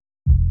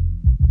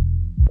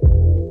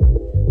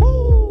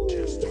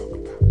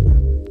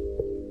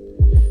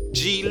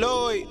G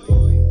Lloyd,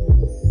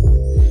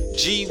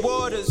 G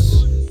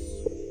Waters,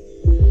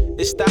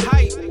 it's the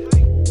hype.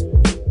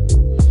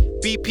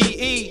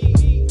 BPE,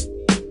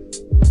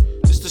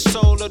 it's the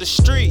soul of the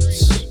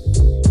streets.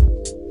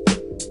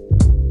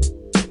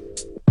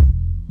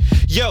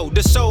 Yo,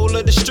 the soul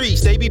of the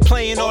streets, they be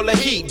playing all the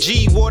heat.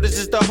 G Waters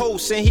is the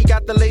host and he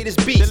got the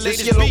latest beats.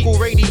 This your local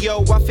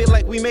radio, I feel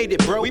like we made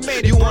it, bro.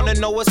 You wanna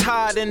know what's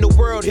hot in the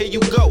world, here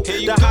you go.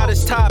 The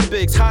hottest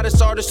topics,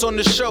 hottest artists on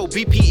the show.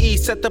 BPE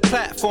set the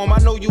platform, I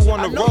know you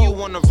wanna roll.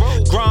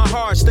 Grind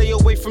hard, stay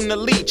away from the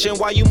leech. And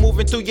while you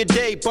moving through your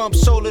day, bump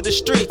soul of the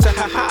streets.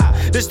 Ha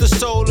ha, this the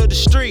soul of the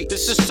street.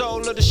 This the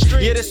soul of the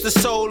street. Yeah, this the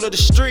soul of the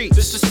street.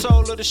 This the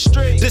soul of the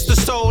street. This the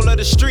soul of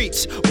the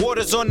streets.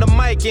 Waters on the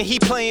mic and he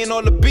playing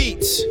all the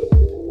beats.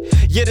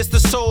 Yeah, this the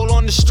soul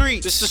on the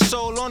street. This the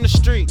soul on the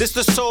street. This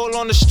the soul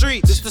on the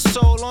street. This the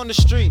soul on the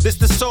street. This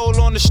the soul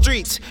on the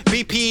streets.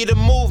 BPE the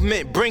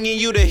movement, bringing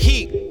you the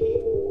heat.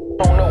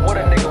 I don't know what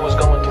a nigga was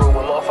going through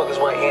when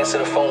motherfuckers wouldn't answer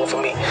the phone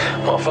for me.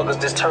 Motherfuckers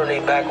just turn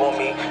their back on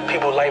me.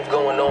 People life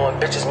going on.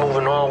 Bitches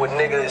moving on with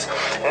niggas.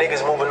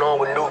 Niggas moving on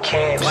with new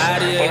camps.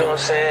 You know what I'm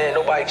saying?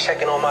 Nobody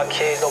checking on my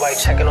kids. Nobody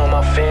checking on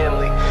my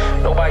family.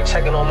 Nobody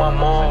checking on my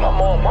mom.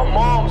 My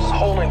mom's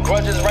holding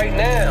grudges right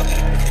now.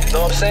 You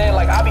know what I'm saying?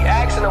 Like, I be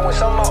asking them when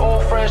some of my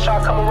old friends try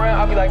to come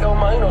around, I be like, oh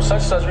man, you know, such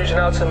and such reaching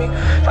out to me.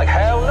 Like,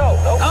 hell no.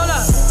 Nope. Hold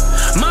up.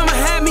 Mama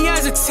had me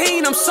as a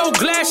teen, I'm so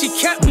glad she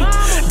kept me.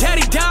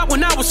 Daddy died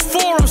when I was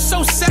 4, I'm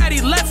so sad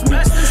he left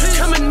me.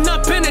 Coming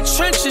up in the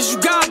trenches,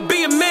 you gotta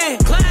be a man.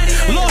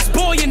 Lost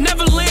boy in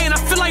Neverland, I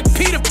feel like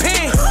Peter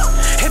Pan.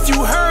 If you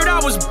heard I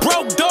was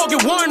broke, dog,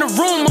 it weren't a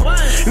rumor.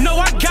 You know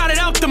I got it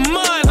out the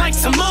mud like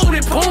Timon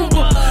and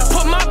Pumbaa.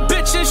 Put my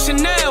bitch in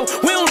Chanel,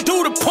 we don't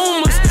do the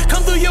Pumas.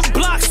 Come through your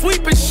block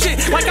sweeping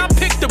shit like I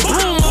picked the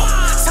broom up.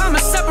 Time to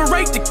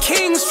separate the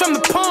kings from the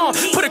pawn.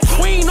 Put a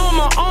queen on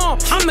my arm,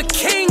 I'm the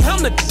king,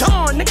 I'm the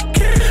dawn.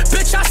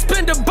 Bitch, I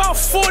spend about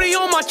 40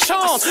 on my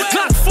charm.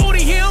 Glock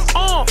 40, yeah, I'm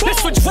on. This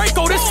for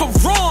Draco, this for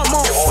Ron,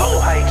 man. I don't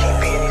know how you keep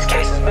beating these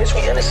cases, bitch,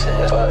 we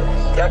innocent. But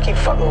y'all keep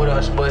fucking with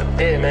us, but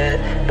yeah,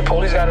 man, the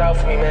police got it out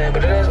for me, man.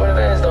 But it is what it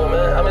is, though,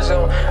 man. I'm just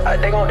gonna,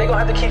 they gonna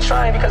have to keep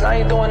trying because I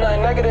ain't doing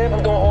nothing negative.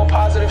 I'm doing all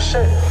positive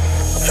shit.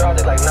 I'm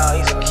like, nah,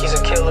 he's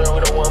a killer and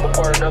we don't want him a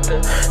part of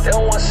nothing. They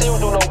don't want to see you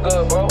do no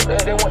good, bro.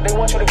 They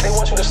want you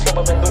to slip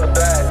up and do the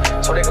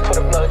bad so they can put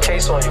another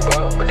case on you,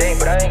 bro. But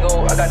I ain't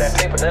go. I got that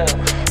paper now.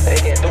 They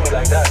can't do me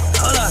like that.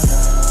 Hold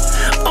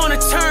up. On a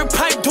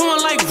turnpike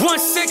doing like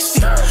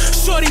 160.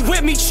 Shorty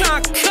with me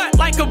trying to cut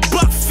like a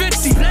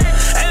 $1.50.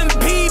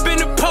 MP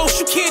been the post,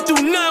 you can't do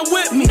nothing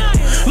with me.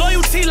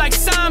 Loyalty like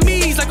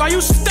Siamese, like are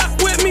you stuck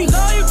with me?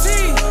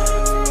 Loyalty.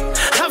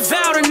 I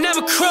vow to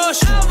never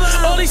crush you.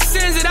 All these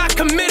sins that I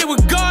committed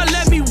with God,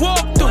 let me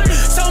walk through.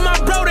 Told my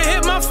bro to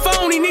hit my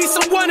phone, he needs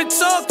someone to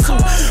talk to.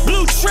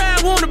 Blue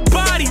trap on the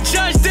body,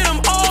 judge did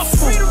him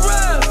awful.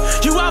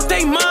 You out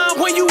they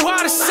mind when you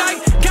out of sight.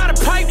 Got a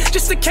pipe,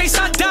 just in case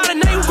I die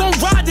tonight. Who gon'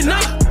 ride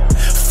tonight?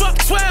 Fuck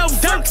 12,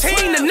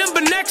 13, the number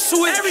next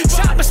to it.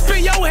 Chopper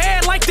spin your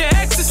head like the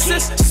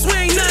Exorcist.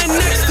 Swear ain't nothing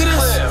next to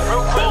this.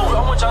 Real quick,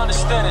 I want y'all to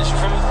understand this, you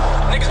feel me?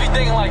 Niggas be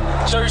thinking like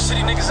Jersey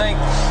City niggas ain't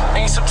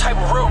some type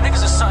of real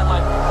niggas or something.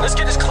 Like, let's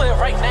get this clear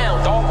right now,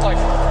 dog. Like,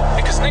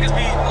 because niggas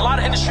be, a lot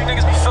of industry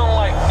niggas be feeling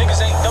like niggas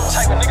ain't them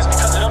type of niggas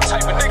because of them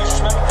type of niggas,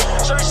 you feel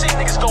me? Jersey City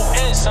niggas go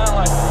in, son.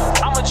 Like,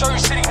 I'm a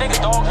Jersey City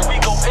nigga, dog, and we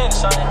go in,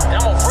 son. And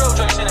I'm a real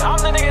Jersey City. I'm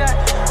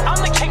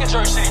the king of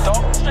Jersey City,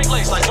 dog. Straight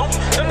lace, like,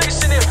 them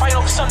niggas sitting there fighting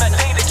over something that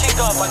they ain't the king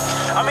of. Like,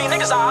 I mean,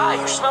 niggas are alright,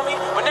 you smell me?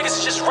 But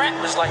niggas is just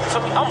rappers, like, you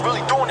feel me? I'm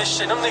really doing this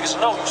shit. Them niggas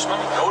know, you smell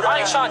me?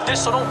 I ain't trying to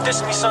diss, so don't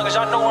diss me, son, cause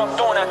y'all know what I'm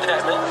doing after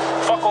that, man.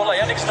 Fuck all that.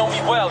 Y'all niggas know me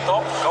well,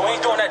 dog. We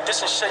ain't doing that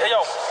dissing shit. Hey,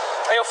 yo,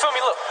 feel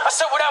me? Look, I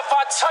said whatever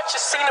I touch,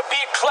 it seem to be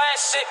a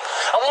classic.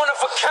 I'm one of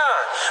a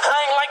kind. I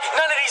ain't like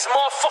none of these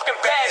motherfucking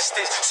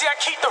bastards. See, I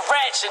keep the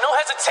ratchet. No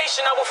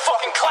hesitation, I will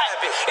fucking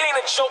clap it. It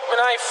ain't a joke, man.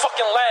 I ain't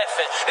fucking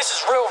laughing. This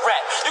is real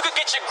rap. You could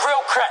get your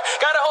grill cracked.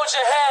 Gotta hold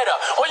your head up.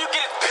 All you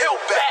get is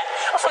peeled back.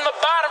 I'm from the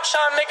bottom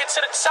trying to make it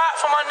to the top.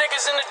 For my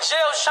niggas in the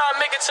jail trying to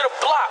make it to the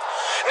block.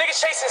 Niggas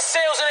chasing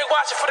sales and they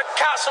watching for the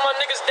cops. For my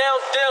niggas down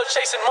Dale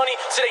chasing money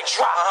till they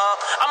drop.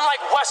 I'm like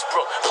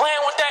Westbrook,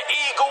 playing with that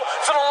eagle,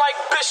 feeling like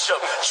Bishop.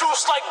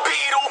 Juice like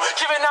Beetle,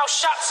 giving out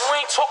shots, we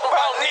ain't talking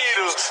about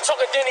needles.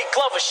 Talking Danny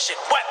Glover shit,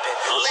 weapon,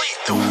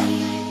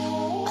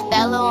 lethal.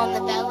 Bello on the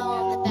bello.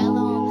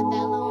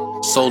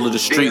 Soul of the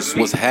streets,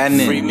 what's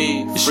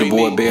happening? It's your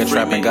boy Bear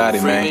Trap and got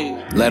it, man.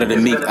 Letter to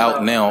Meek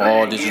out now on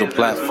all digital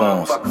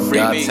platforms.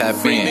 Y'all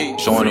tap in,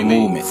 join the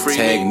movement.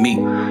 Tag Meek,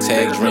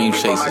 tag Dream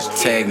Chasers,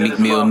 tag Meek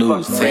Mill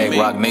News, tag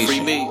Rock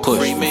Nation.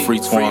 Push for Free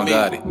Twan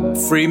got it.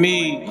 Free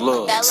me,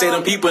 look. Say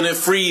them people that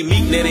free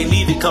Meek, now they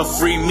need to come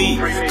free me.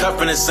 Come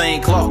from the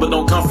same cloth, but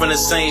don't come from the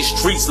same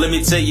streets. Let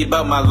me tell you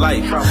about my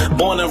life.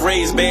 Born and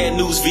raised, bad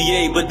news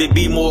VA, but they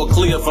be more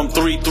clear from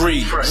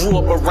 3-3. Grew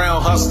up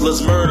around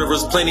hustlers,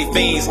 murderers, plenty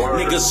fiends.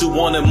 Niggas who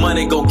wanted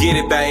money, go get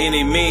it by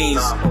any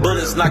means.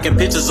 Bullets knocking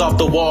pictures off the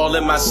the wall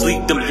in my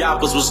sleep. Them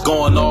yappers was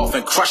going off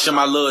and crushing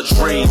my little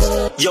dreams.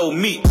 Yo,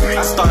 me,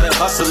 I started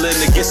hustling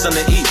to get something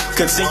to eat.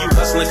 Continue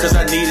hustling cause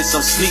I needed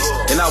some sneaks,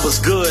 and I was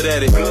good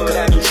at it. But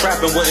I knew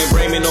trapping wouldn't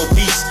bring me no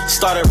peace.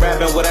 Started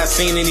rapping what I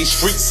seen in these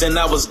streets, and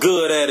I was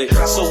good at it.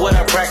 So what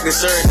I practiced,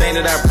 everything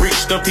that I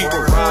preached. Them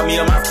people robbed me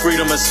of my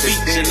freedom of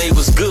speech, and they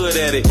was good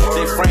at it.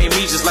 They framed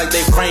me just like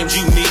they framed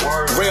you, me.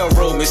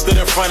 Railroad me,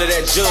 stood in front of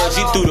that judge,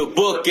 he threw the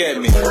book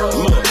at me.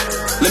 Look,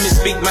 let me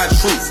speak my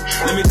truth.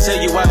 Let me tell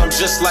you why I'm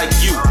just like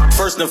you.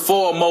 First and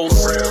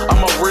foremost,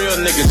 I'm a real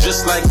nigga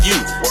just like you.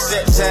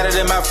 Set tatted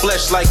in my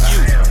flesh like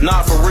you.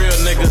 Nah, for real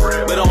nigga.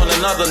 But on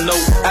another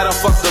note, I done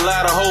fucked a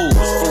lot of hoes.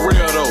 For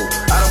real though,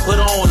 I done put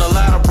on a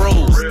lot of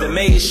bros that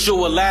made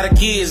sure a lot of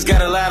kids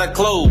got a lot of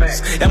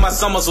clothes. And my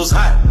summers was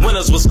hot,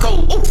 winters was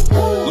cold.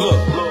 Ooh. Look,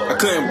 I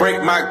couldn't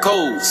break my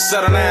code.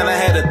 Settle down, I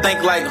had to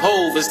think like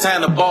Hove. It's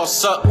time to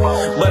boss up.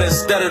 But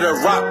instead of the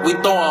rock, we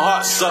throwing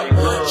hearts up.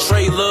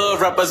 Straight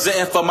love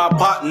representing for my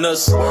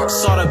partners.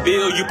 Saw the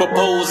bill you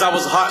proposed, I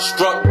was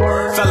heart-struck.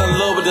 Fell in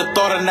love with the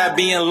thought of not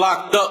being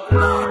locked up.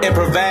 And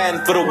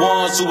providing for the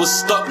ones who was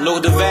stuck. No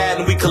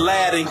dividing, we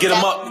collide and get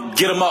them up.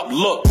 Get him up,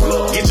 look.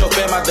 Get your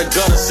fam out the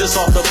gutter, sits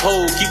off the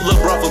pole. Keep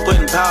Lil' Brother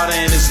putting powder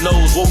in his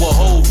nose. What will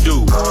Hove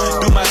do?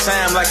 Do my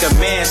time like a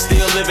man,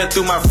 still living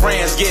through my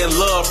friends. Getting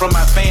love from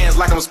my fans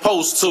like I'm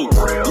supposed to.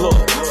 Look,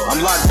 I'm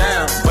locked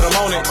down, but I'm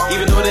on it.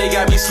 Even though they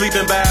got me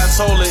sleeping by a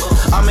toilet.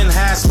 I'm in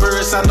high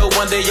spirits, I know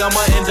one day I'ma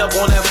end up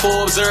on that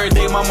Forbes. Every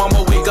day my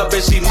mama wake up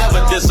and she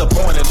never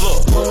disappointed.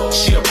 Look,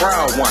 she a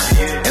proud one,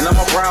 and I'm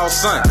a proud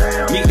son.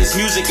 Me, this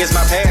music is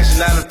my passion,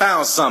 I done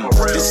found something.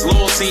 This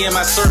loyalty in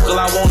my circle,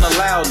 I won't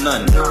allow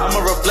none. I'm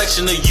a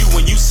reflection of you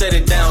when you set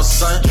it down,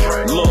 son.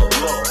 Look,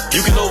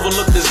 you can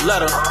overlook this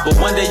letter, but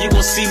one day you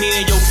gon' see me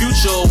in your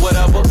future or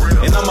whatever.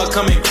 And I'ma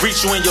come and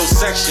greet you in your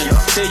section.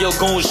 Tell your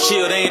goons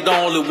chill, they ain't the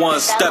only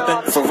ones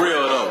stepping. For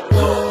real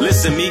though.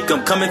 Listen, Meek,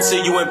 I'm coming to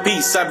you in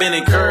peace. I've been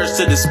encouraged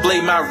to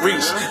display my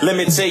reach. Let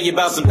me tell you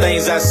about some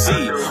things I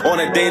see on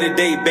a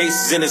day-to-day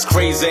basis in this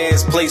crazy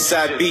ass place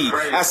I be.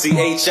 I see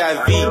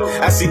HIV,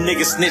 I see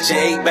niggas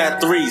snitching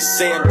 8x3.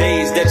 Sad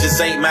days that just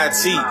ain't my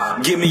tea.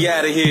 Get me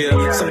out of here.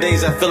 Some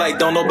days I feel like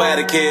don't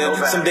nobody care.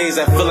 Some days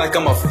I feel like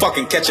I'ma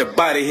fucking catch a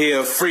body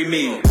here. Free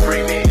me,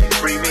 free me,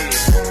 free me.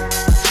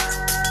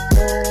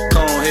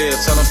 Come on here,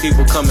 tell them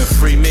people come and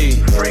free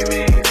me. Free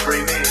me,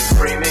 free me,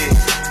 free me.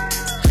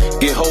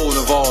 Get hold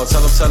of all,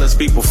 tell us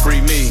people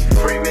free me.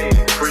 Free me,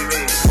 free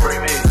me, free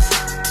me.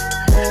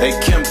 Hey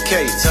Kim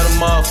K, tell them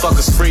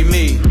motherfuckers free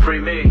me. Free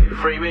me,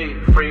 free me,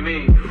 free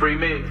me, free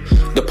me.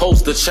 The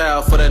poster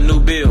child for that new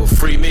bill,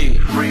 free me.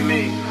 Free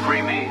me,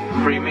 free me,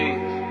 free me.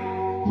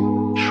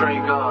 Trey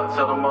God,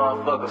 tell them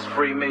motherfuckers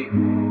free me.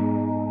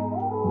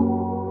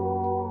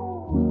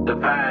 The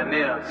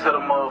pioneer, tell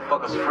them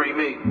motherfuckers free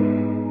me.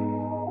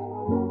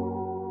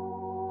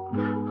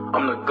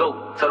 I'm the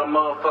GOAT, tell them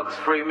motherfuckers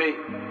free me.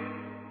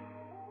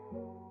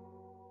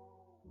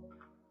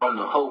 I'm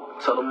the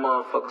hope, tell them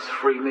motherfuckers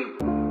free me.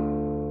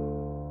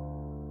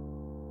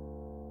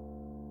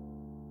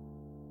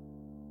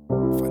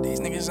 For these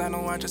niggas I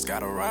know I just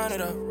gotta run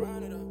it up.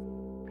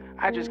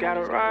 I just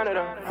gotta run it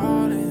up.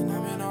 All in,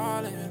 I've been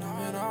all in, I've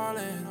been all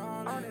in.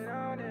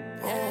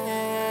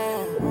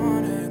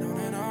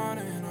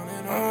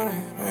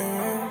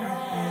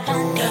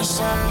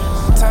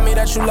 Tell me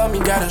that you love me,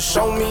 gotta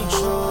show me.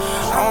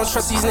 I don't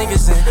trust these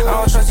niggas and I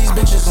don't trust these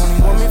bitches.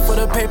 Only want me for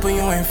the paper,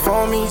 you ain't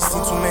for me. See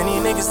too many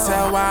niggas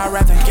tell why I'd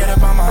rather get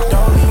up on my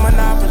dolly.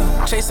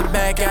 Monopoly, chase a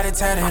bag, got it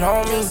tatted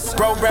on me.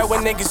 Broke bread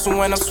with niggas who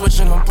when I'm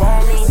switching up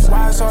on me.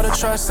 Why is all the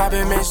trust I've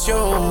been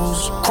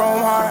misused?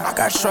 Chrome heart, I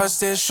got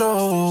trust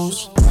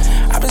issues.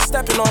 I've been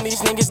stepping on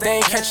these niggas, they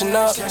ain't catching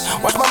up.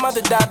 Watch my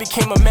mother die,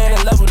 became a man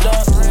and leveled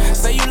up.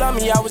 Say you love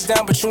me, I was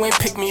down, but you ain't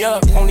pick me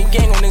up. Only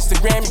gang on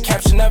Instagram, you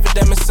capture never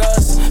them it's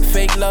us.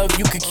 Fake love,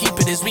 you could keep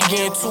it as we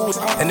get into it.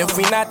 And if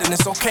we not, then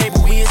it's okay,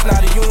 but we is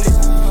not a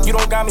unit. You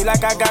don't got me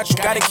like I got you,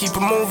 gotta keep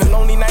it moving.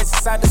 Lonely nights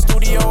inside the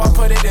studio, I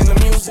put it in the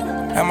music.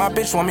 And my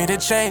bitch want me to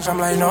change, I'm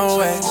like, no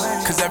way.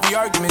 Cause every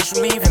argument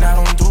you leave and I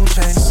don't do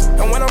chase.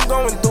 And when I'm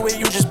going through it,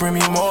 you just bring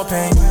me more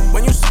pain.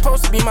 When you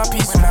supposed to be my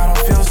peace when I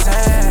don't feel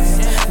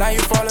sad. Now you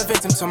fall a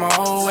victim to my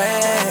whole way.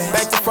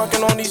 Back to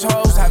fucking on these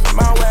hoes, having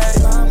my way.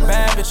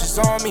 Bad bitches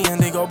on me and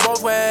they go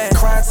both ways.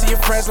 Crying to your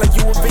friends like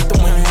you a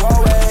victim when you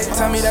always.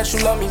 Tell me that you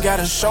love me,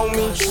 gotta show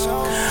me.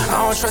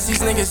 I don't trust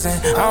these niggas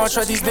and I don't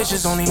trust these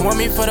bitches. Only want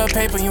me for the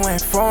paper, you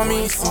ain't for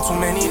me. Seen too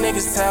many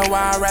niggas tell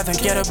why I'd rather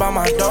get up on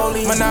my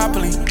dolly.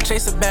 Monopoly,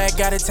 chase a bag,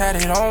 got it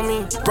tatted on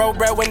me. Broke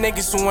bread with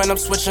niggas who when I'm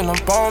switching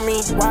up on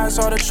me. Why is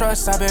all the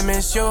trust I've been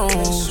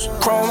misused?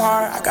 Chrome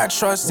heart, I got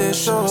trust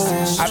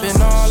issues. I've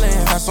been all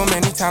in, got so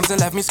many times it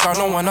left me scarred,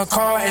 no one to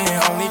call in.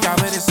 Only God,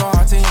 but it's so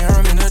hard to hear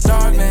him in the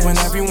darkness. When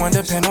everyone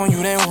depend checking on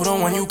you, then who the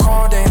one you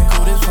call? Then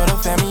do this for the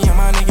family and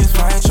my niggas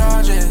flying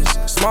charges.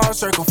 Small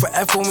circle for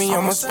F with me,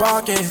 I'ma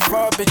spark it.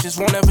 Fraud bitches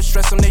won't ever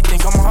stress them, they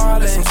think I'm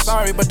heartless. I'm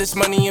sorry, but this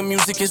money and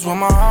music is where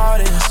my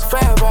heart is.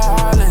 Forever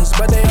heartless,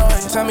 but they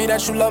always tell me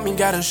that you love me,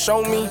 gotta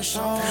show me.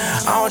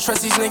 I don't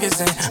trust these niggas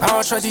and I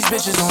don't trust these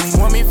bitches. Only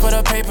want me for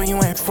the paper,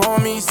 you ain't for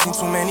me. Seen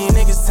too many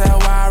niggas tell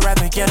why I'd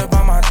rather get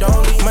about my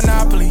dolly.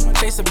 Monopoly,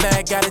 chase a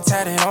bag, got it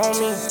tatted on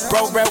me.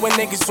 Broke bread with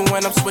niggas who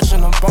when I'm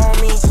switching up on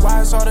me.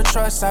 Why is all the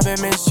trust I've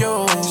been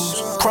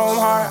misused? Chrome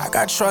heart, I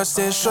got trust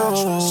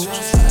issues.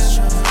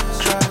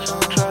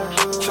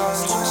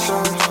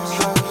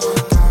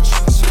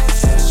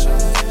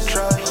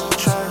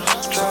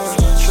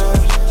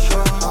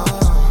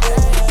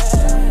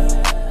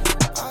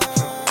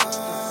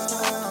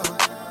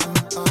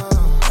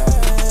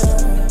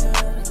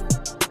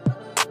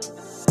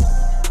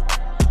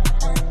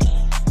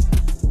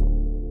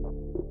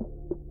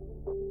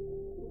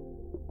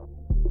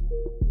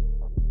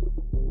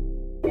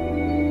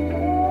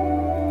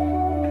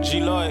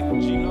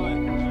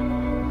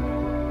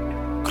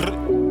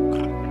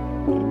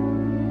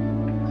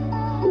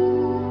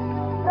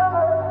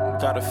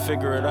 Gotta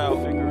figure it out.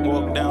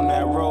 Walk down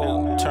that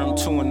road, turn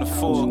 2 into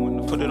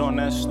 4, put it on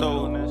that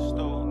stove.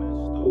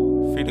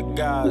 Free the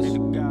guys,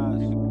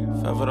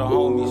 forever the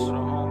homies.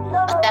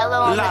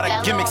 A lot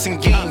of gimmicks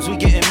and games, we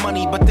getting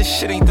money, but this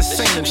shit ain't the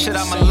same. Shit,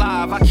 I'm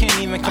alive, I can't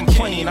even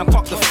complain. I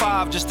parked the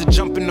 5 just to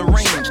jump in the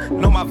range.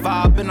 Know my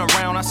vibe, been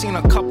around, I seen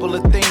a couple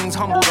of things,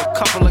 humbled a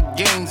couple of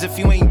games. If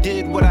you ain't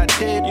did what I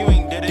did,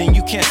 then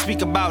you can't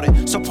speak about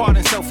it. So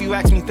pardon self, you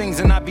ask me things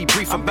and I be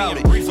brief about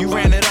it. You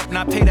ran it up,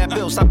 now pay that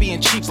bill, stop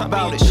being cheap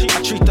about it.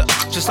 I treat the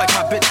just like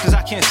my bitch, cause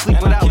I can't sleep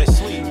without it.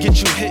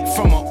 Get you hit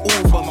from a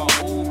Uber.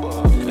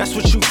 That's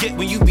what you get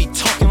when you be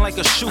talking like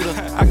a shooter.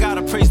 I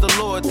gotta praise the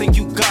Lord, thank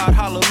you God,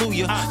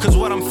 hallelujah. Cause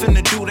what I'm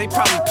finna do, they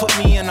probably put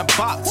me in a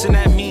box. And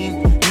that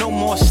mean no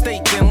more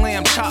steak and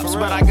lamb chops.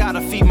 But I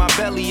gotta feed my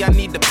belly, I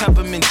need the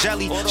peppermint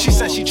jelly. She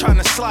said she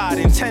tryna slide,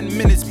 in 10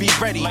 minutes be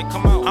ready.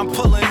 I'm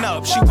pulling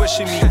up, she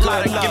wishing me a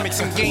lot of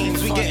gimmicks and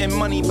games. We getting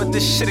money, but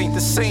this shit ain't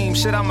the same.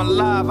 Shit, I'm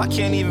alive, I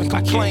can't even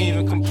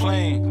complain.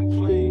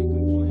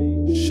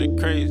 Shit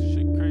crazy.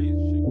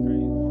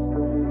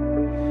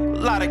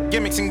 A lot of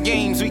gimmicks and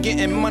games, we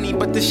getting money,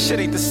 but this shit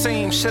ain't the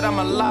same. Shit, I'm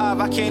alive,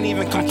 I can't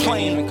even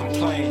complain.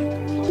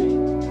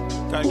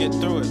 Gotta get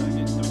through it.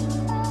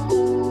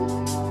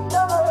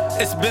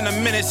 It's been a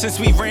minute since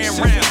we ran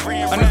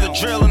round. Another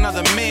drill,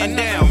 another man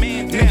down.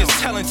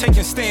 Niggas telling,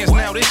 taking stands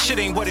now. This shit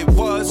ain't what it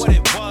was.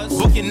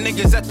 Booking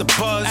niggas at the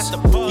buzz.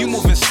 You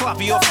moving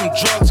sloppy off some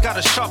drugs.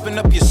 Gotta sharpen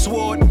up your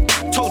sword.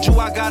 Told you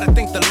I gotta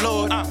thank the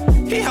Lord.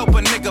 He help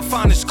a nigga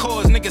find his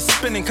cause. Niggas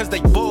spinning cause they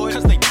bored.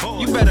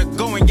 You better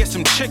go and get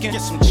some chicken.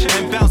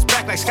 And bounce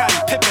back like Scottie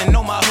Pippen.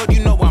 Know my hood,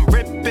 you know I'm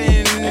ripping.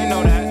 They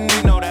know that,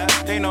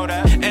 they know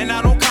that. And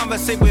I don't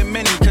conversate with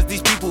many cause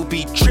these people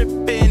be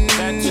tripping.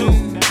 That too.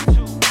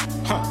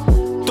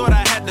 Thought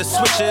I had to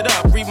switch it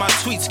up. Read my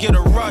tweets, get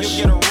a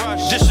rush.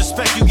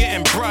 Disrespect, you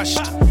getting brushed.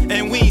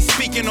 And we ain't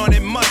speaking on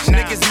it much.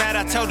 Niggas mad,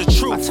 I tell the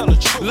truth.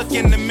 Look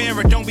in the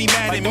mirror, don't be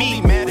mad at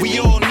me. We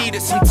all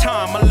needed some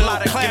time, a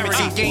lot of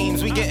clarity.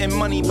 Games, we getting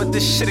money, but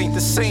this shit ain't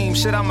the same.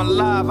 Shit, I'm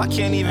alive, I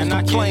can't even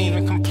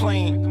complain.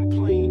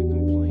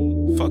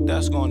 Fuck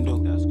that's gonna do.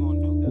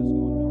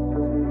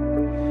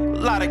 A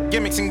lot of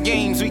gimmicks and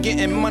games, we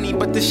getting money,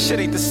 but this shit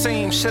ain't the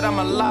same. Shit, I'm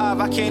alive,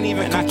 I can't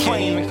even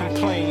complain.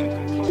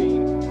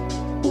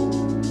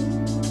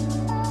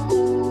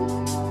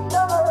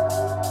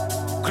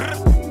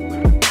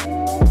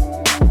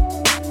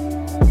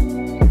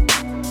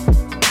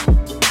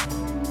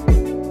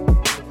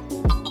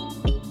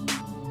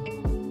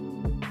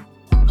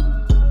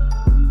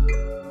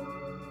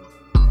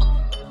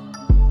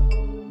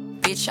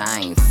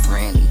 I ain't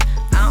friendly,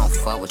 I don't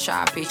fuck with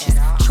y'all bitches.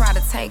 Try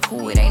to take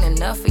who, it ain't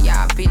enough for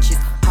y'all bitches.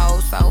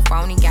 Hoes so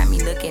phony, got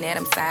me looking at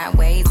them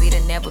sideways.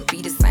 It'll never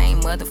be the same,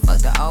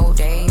 motherfuck the old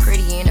days.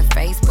 Pretty in the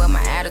face, but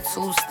my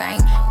attitude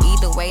stank.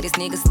 Either way, this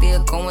nigga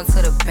still going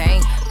to the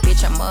bank.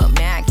 Bitch, I'm up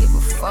now, I give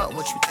a fuck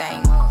what you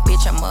think.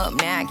 Bitch, I'm up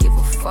now, I give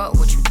a fuck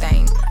what you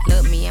think.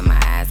 Look me in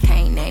my eyes,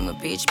 can't name a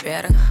bitch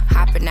better.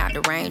 Hopping out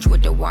the range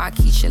with the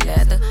Waukesha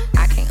leather.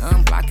 I can't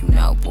unblock you,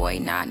 no boy,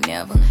 not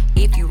never.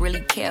 If you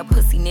really care,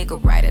 pussy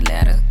nigga, write a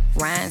letter.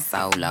 Riding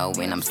solo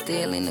and I'm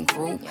still in the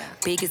group.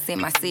 Biggest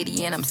in my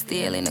city and I'm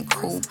still in the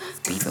coop.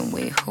 Beefing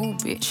with who,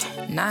 bitch?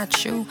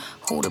 Not you.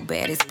 Who the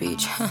baddest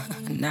bitch?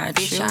 Not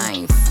bitch, you. I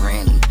ain't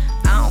friendly,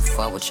 I don't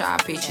fuck with y'all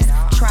bitches.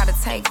 Try to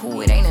take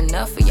who, it ain't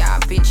enough for y'all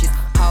bitches.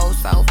 Hoes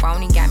so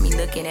phony, got me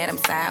looking at them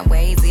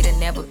sideways. It'll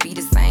never be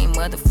the same,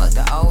 motherfuck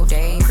the old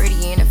days.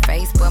 Pretty in the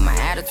face, but my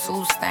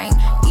attitude stank.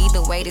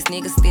 Either way, this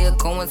nigga still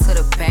going to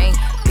the bank.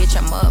 Bitch,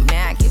 I'm up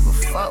now, I give a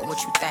fuck what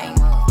you think.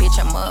 Bitch,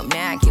 I'm up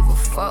now, I give a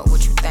fuck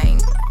what you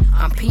think.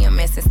 I'm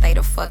PMS and stay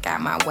the fuck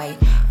out my way.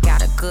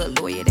 Got a good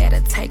lawyer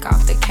that'll take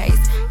off the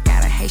case.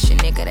 Got a Haitian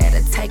nigga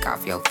that'll take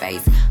off your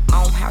face.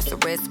 On house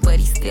arrest, but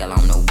he still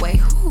on the way.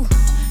 Whew.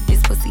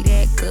 This pussy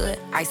that good,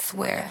 I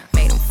swear.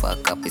 Made him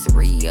fuck up his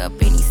re-up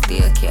and he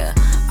still care.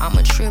 I'm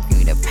a trip, you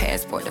need a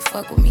passport to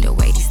fuck with me. The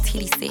way these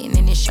titties sitting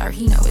in his shirt,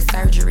 he know it's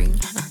surgery.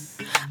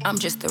 I'm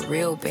just a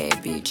real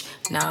bad bitch.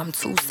 Nah, I'm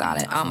too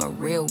solid, I'm a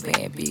real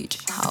bad bitch.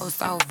 Hoe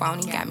so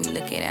phony, got me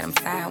looking at him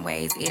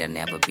sideways. It'll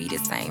never be the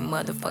same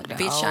motherfucker.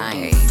 Bitch, I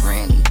ain't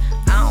friendly.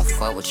 I don't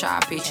fuck with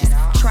y'all bitches.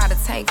 Try to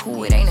take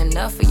who, it ain't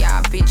enough for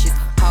y'all bitches.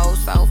 Hoe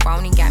so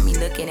phony, got me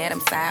looking at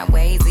him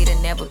sideways.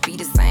 It'll never be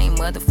the same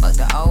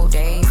motherfucker old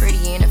days.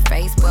 Pretty in the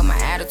face, but my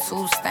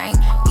attitude stank.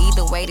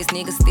 Either way, this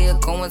nigga still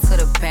going to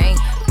the bank.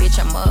 Bitch,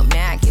 I'm up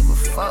now, I give a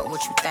fuck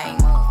what you think.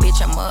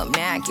 Bitch, I'm up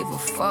now, I give a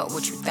fuck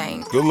what you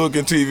think. Good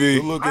looking TV.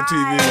 Good looking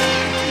TV.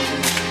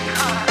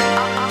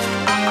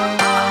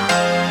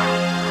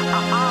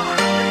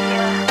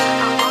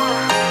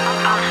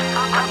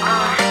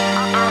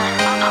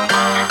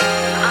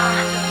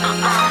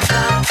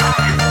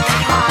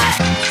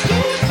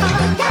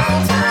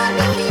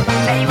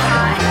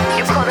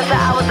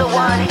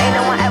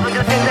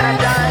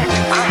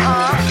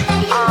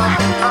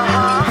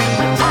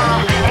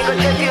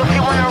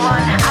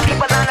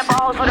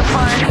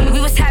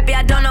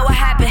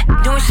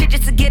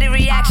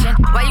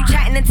 Why you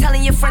chatting and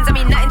telling your friends I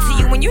mean nothing to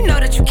you when you know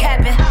that you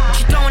capping?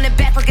 She throwing it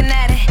back looking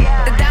at it.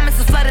 The diamonds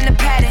is flooding the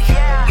paddock.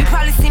 You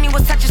probably see me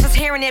with touches just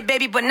hearing it,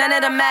 baby, but none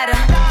of them matter.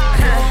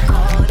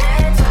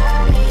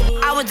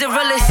 I was the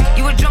realest.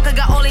 You were drunk and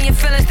got all in your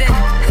feelings then.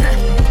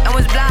 And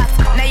was blocked.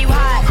 Now you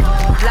hot.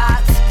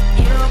 Blocked.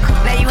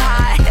 Now you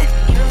hot.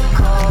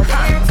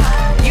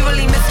 You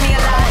really miss me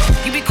a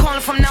lot. You be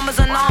calling from numbers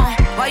unknown.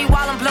 Why you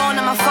while I'm blowing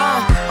on my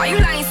phone? Why you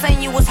lying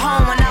saying you was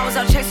home when I was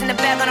out chasing the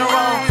bag on the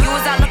road? You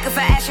was out looking for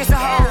ashes and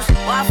hoes.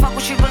 Well, I fuck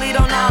what you really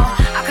don't know.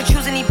 I could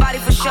choose anybody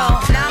for sure.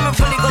 Now I'ma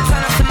really go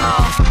turn up some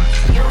more.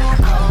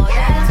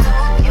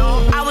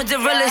 I was the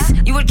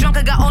realest. You were drunk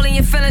and got all in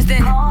your feelings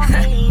then.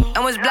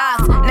 And was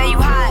blocked. Now you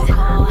hot.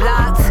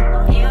 Blocked.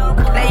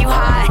 Now you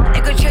hot.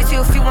 It could chase you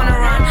if you wanna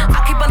run.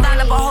 I keep a line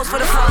up of hoes for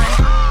the fun.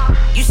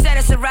 You said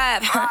it's a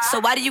rap, so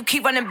why do you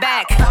keep running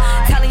back?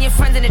 Telling your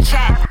friends in the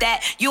chat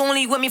that you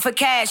only with me for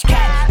cash,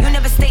 cat. You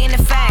never stay in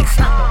the facts,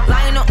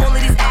 lying on all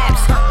of these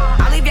apps.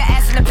 I'll leave your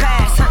ass in the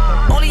past.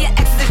 All of your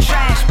exes are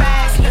trash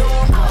bags.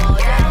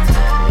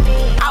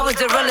 I was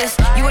the realest.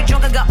 You were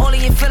drunk and got all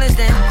of your feelings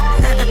then.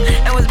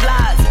 And was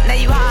blocked. Now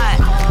you hot.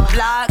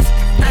 Blocked.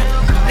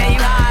 Now you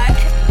hot.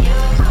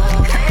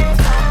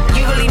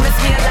 You really miss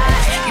me a lot.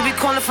 You be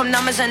calling from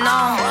numbers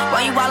unknown.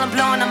 Why you while I'm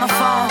blowing on my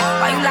phone?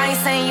 Why you lying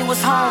saying you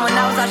was home when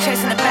I was out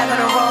chasing the bag on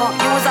the road?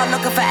 You was out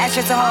looking for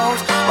ashes and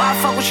hoes. Why I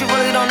fuck what you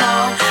really don't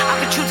know? I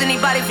could choose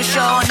anybody for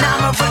sure.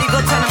 Now I'ma really go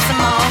turn up some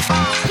more.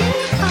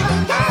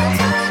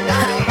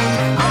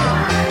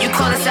 You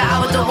call us out, I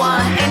was the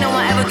one. Ain't no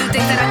one ever do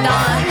things that I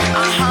done.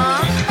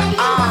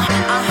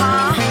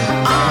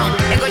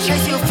 They gon'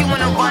 chase you if you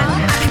wanna run.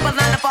 I keep a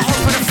line up a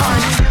hole for the fun.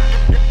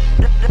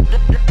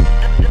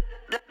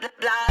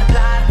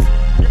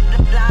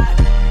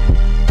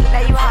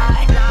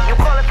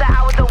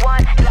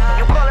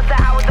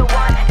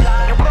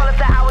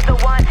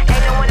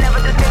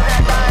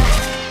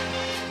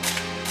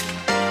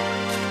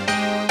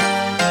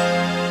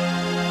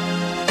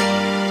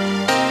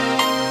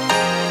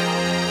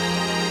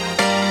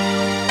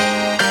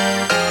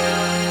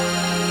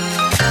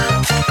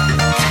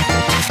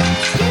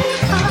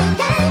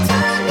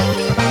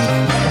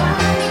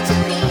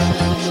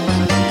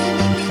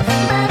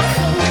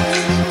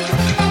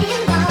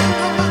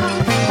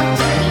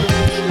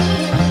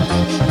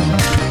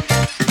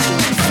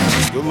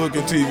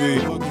 Looking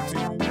TV.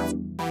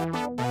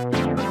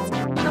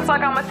 The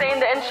fuck I'ma say in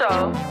the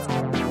intro?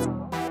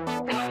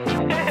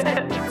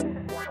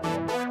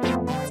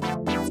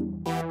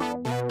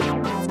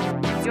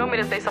 You want me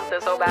to say something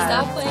so bad?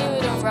 Stop playing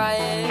with them,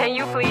 Riot. Can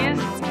you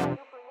please?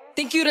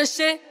 Think you the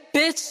shit,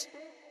 bitch?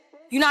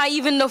 You not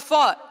even the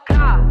fault.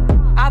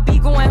 I be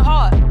going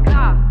hard.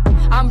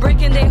 I'm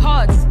breaking their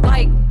hearts.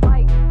 Like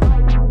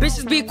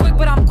bitches be quick,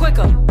 but I'm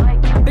quicker.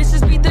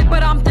 Bitches be thick,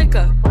 but I'm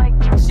thicker.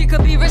 She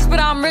could be rich, but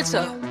I'm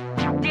richer.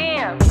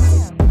 Damn.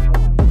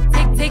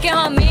 Taking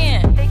her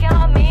man. Taking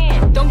her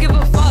man. Don't give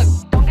a fuck.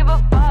 Don't give a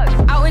fuck.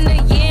 Out in the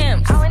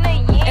yams. Out in the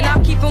yams. And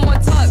I'm keeping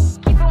one tuck.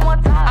 Keeping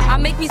one tuck. I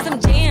make me some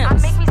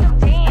jams. I make me some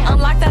jams.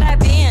 Unlock that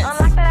bands.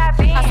 Unlock that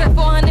bands. I said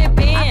 400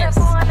 bands. I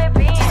said 400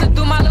 bands. Just to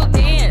do my little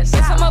dance.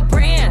 Bitch, I'm a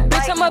brand.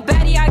 Bitch, I'm a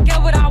baddie. I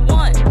get what I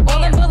want.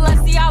 All in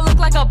Balenciaga, I look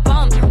like a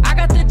bum. I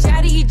got the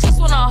jaddy. He just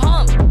wanna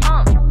hump.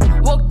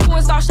 Walk through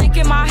and start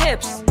shaking my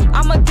hips.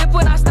 I'm a dip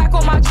when I stack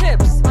on my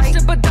chips.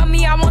 Strip a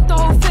dummy, I want the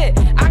whole fit.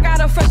 I got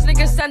a fresh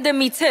nigga sending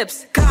me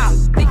tips. God,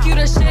 think you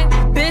the shit,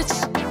 bitch?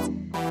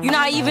 You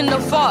not even the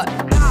fault.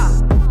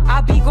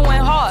 I be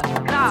going hard.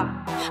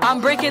 I'm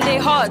breaking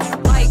their hearts.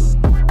 Like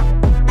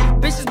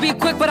bitches be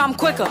quick, but I'm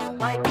quicker.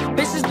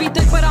 Bitches be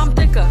thick, but I'm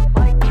thicker.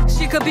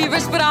 She could be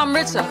rich, but I'm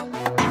richer.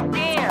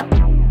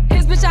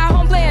 His bitch at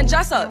home playing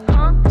dress up.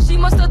 She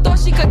must've thought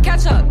she could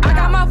catch up. I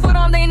got my foot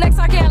on their necks,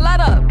 I can't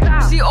let up.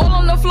 She all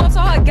on the floor,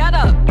 told her get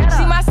up.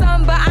 She my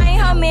son, but I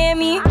ain't her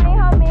mammy.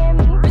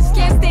 Bitch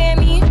can't stand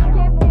me.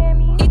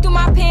 Eat through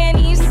my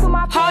panties.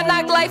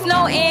 life,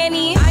 no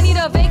Annie. I need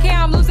a vacay,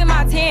 I'm losing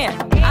my tan.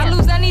 I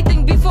lose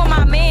anything before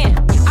my man.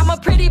 I'm a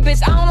pretty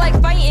bitch, I don't like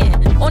fighting.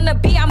 On the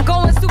beat, I'm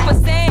going Super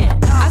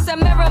Saiyan. I said,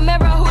 mirror,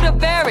 mirror, who the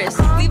fairest?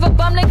 Leave a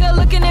bum nigga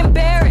looking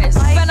embarrassed.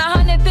 Spend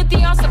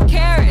 150 on some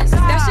carrots.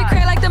 That shit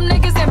crazy like them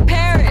niggas in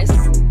Paris.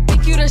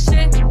 Think you the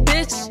shit,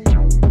 bitch?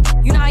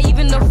 You not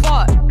even the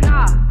fault.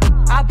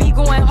 I be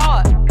going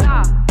hard.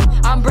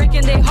 I'm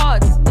breaking their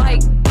hearts.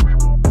 Like,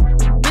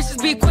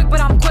 bitches be quick, but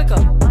I'm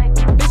quicker.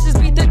 Bitches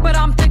be thick, but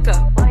I'm thicker.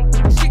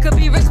 She could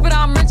be rich, but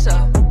I'm richer.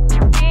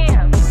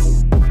 Damn.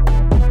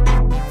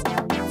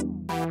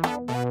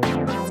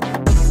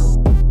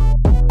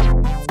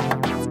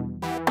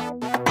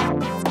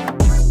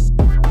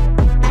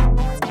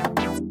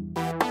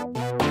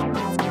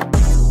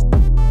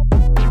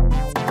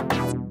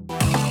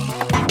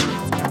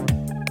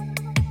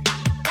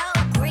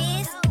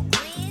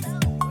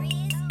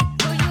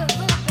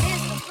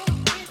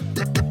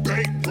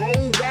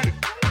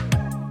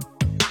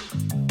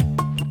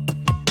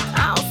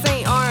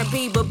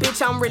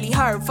 I'm really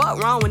hurt,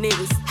 fuck wrong with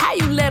niggas. How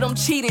you let them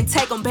cheat and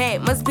take them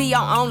back? Must be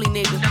your only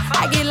nigga.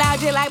 I get loud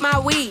just like my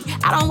weed.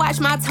 I don't watch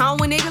my tone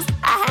with niggas.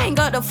 I hang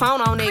up the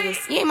phone on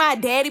niggas. You ain't my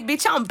daddy,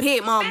 bitch, I'm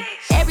big mama.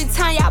 Every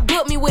time y'all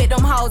book me with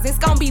them hoes, it's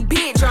gon' be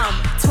big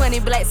drama. 20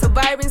 black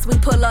Suburbans, we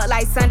pull up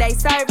like Sunday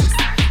service.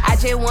 I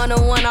just want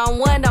a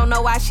one-on-one, don't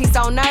know why she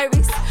so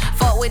nervous.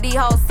 Fuck with these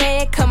hoes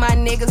saying, cause my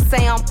niggas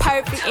say I'm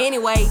perfect.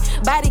 Anyway,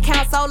 body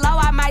count so low,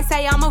 I might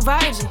say I'm a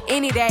virgin.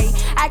 Any day,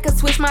 I could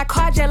switch my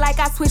car just like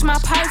I switch my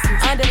person.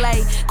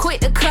 Underlay,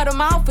 quick to cut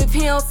him off if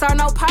he don't serve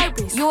no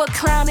purpose. You a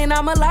clown and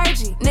I'm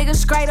allergic, niggas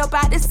straight up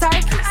out the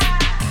circus.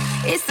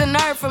 It's the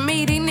nerve for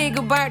me, these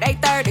niggas burnt they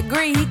 3rd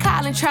degree. He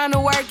callin'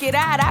 tryna work it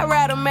out, I'd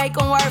rather make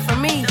him work for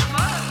me.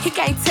 He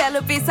can't tell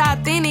if it's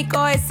authentic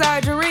or it's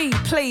surgery.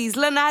 Please,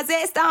 Lil Nas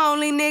X the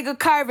only nigga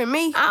curving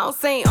me. I don't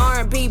sing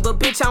R&B, but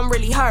bitch, I'm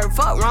really hurt.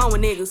 Fuck wrong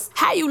with niggas.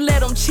 How you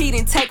let them cheat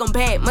and take them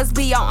back? Must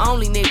be your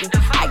only nigga.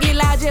 I get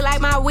loud just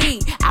like my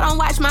weed. I don't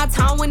watch my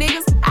tone with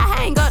niggas. I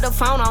hang up the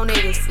phone on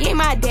niggas. You ain't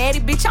my daddy,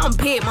 bitch, I'm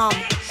big mama.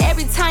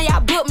 Every time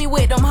y'all book me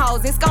with them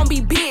hoes, it's gon'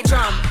 be big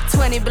drama.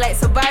 20 black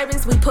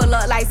Suburbans, we pull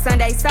up like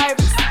Sunday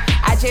service.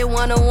 I just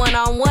want a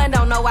one-on-one,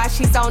 don't know why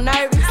she so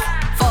nervous.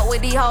 Fuck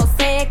with these hoes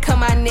saying, cause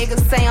my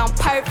niggas say I'm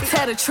perfect.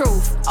 Tell the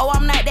truth, oh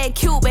I'm not that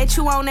cute, bet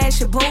you on that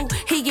shaboo.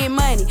 He get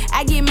money,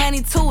 I get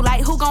money too,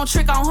 like who gon'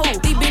 trick on who?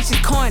 These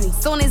bitches corny,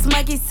 soon as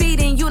monkey see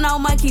then you know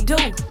monkey do.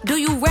 Do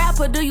you rap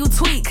or do you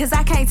tweet, cause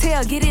I can't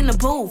tell, get in the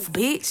booth,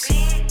 bitch.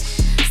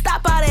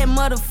 Stop all that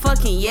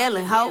motherfucking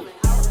yelling, ho.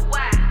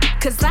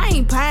 Cause I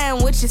ain't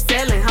buying what you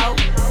selling, ho.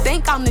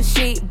 Think I'm the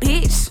shit,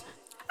 bitch.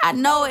 I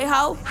know it,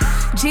 ho.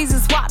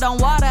 Jesus walked on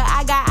water,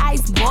 I got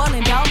ice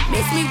boiling, though.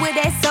 Miss me with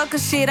that sucker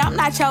shit, I'm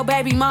not your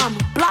baby mama.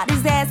 Block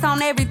his ass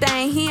on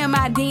everything, he in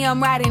my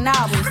DM writing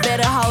novels.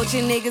 Better hold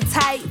your nigga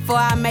tight, before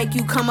I make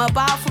you come up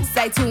off him.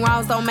 Say 2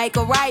 wrongs don't make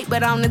a right,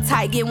 but I'm the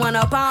type, get one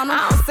up on him.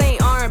 I don't sing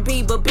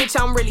R&B, but bitch,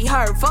 I'm really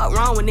hurt. Fuck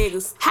wrong with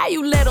niggas. How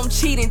you let them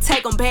cheat and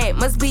take them back?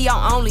 Must be your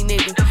only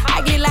nigga.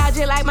 I get loud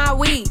just like my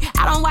weed.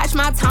 I don't watch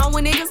my tone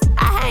with niggas.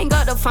 I hang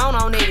up the phone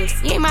on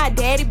niggas. You ain't my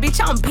daddy, bitch,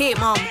 I'm big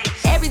mama.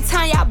 Every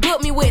time y'all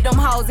book me with them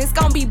hoes, it's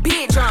gon' be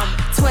big drama.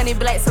 20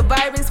 black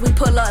Suburbans, we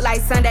pull up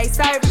like Sunday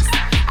service.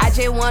 I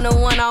just want a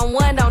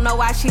one-on-one, don't know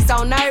why she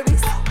so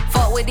nervous.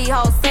 Fuck with these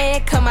hoes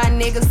saying, cause my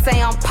niggas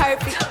say I'm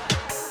perfect.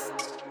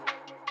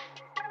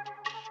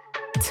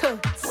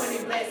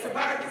 20 black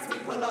Suburbans, we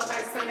pull up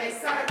like Sunday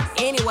service.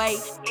 Anyway.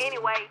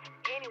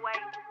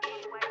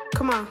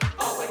 Come on.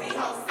 Fuck with these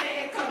hoes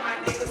saying, cause my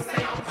niggas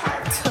say I'm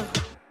perfect.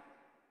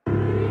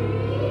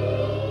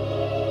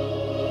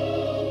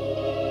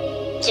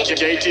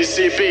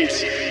 JTC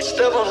Beats.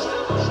 Step on.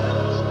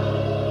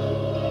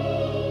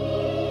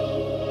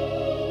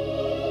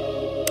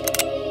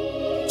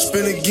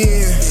 Spin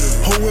again,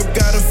 whole whip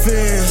got a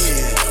fence.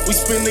 We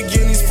spin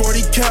again, these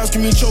 40 cows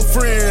can meet your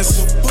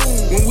friends.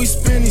 When we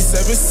spin, these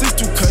 7-6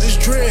 to cut his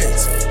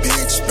dreads.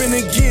 Bitch, spin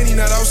again, he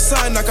not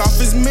outside, knock off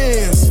his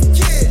mans.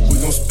 We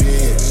gon'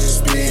 spin,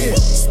 spin,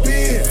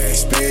 spin,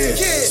 spin,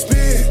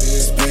 spin,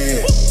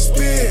 spin,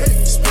 spin,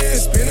 spin,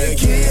 spin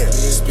again.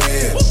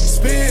 Spin,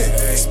 spin,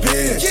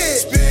 spin,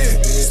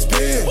 spin,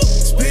 spin,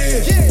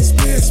 spin,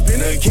 spin,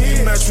 spin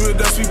again. Match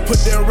with us, we put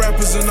their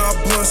rappers in our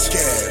blunts.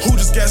 Who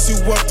just gas you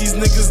up? These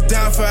niggas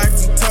down for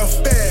acting tough.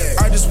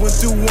 I just went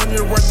through 1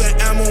 year worth of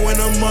ammo in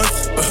a month.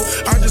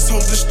 I just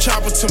hold this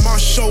chopper to my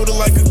shoulder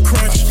like a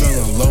crutch. I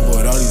fell in love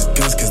with all these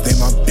guns cause they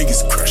my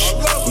biggest crush.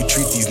 We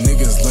treat these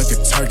niggas like a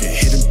target,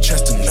 hit them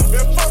chest enough.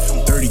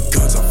 30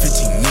 guns on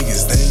 15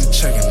 niggas, they ain't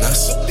checking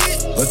us.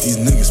 Let these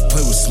niggas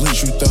play with sleep,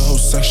 shoot the whole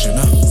section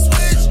up.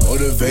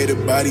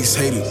 Motivated by these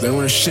haters, they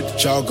want shit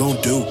that y'all gon'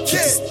 do.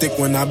 Get the stick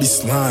when I be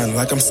sliding,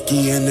 like I'm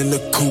skiing in the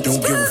coupe. Don't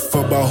give a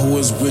fuck about who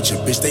is with you,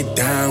 bitch, they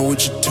down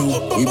with you too.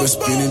 We been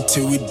spinning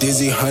till we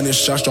dizzy, 100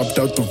 shots dropped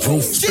out the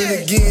roof.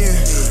 Spin again,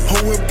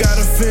 whole whip got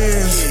a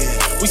fence.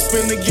 We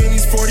spin again,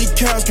 these 40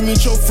 cows can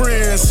meet your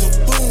friends.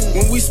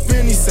 When we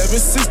spin, these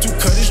 7-6 to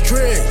cut his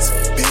dreads.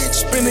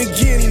 Bitch, spin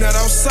again, he not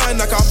outside,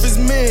 knock off his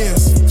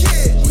mans.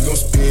 We gon'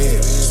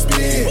 spin,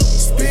 spin,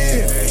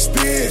 spin,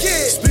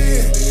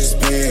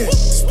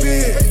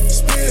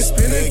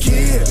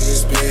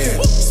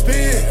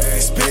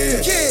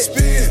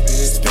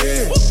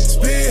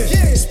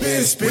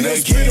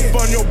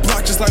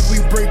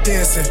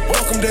 dancing.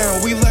 Walk them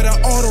down, we let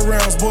out all the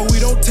rounds, boy, we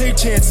don't take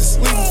chances.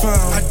 Leave them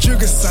found. I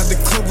jug inside the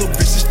club, little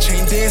bitches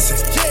chain dancing.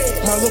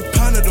 My little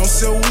partner don't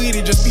sell weed,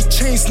 he just be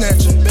chain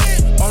snatching.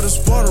 All this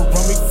water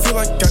on me, feel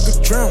like I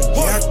could drown.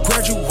 Yeah, I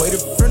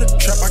graduated from the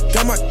trap, I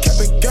got my cap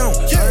and gown.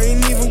 I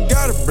ain't even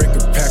gotta break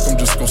a pack, I'm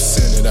just gon'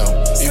 send it out.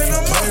 If you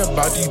play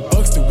about these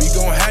bucks, then we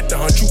gon' have to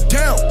hunt you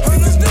down.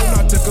 Niggas know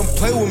not to come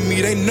play with me,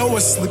 they know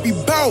a sleepy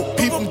bout.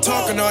 People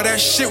talking all that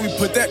shit, we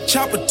put that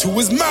chopper to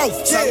his mouth.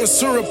 Sour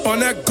syrup on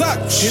that Glock,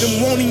 hit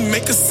him, won't even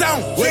make a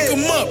sound. Wake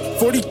him up,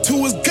 42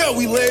 is good,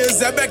 we lay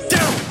his ass back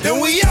down.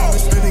 Then we out.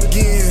 Spin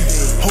again,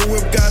 whole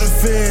whip got a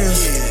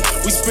fence.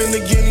 We spin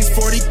again, these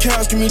 40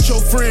 cows can meet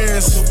your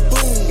friends.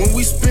 When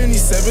we spin,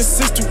 these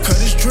 762 cut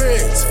his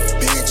dreads.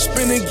 Bitch,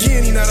 spin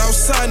again, he not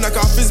outside, knock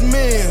off his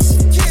mans.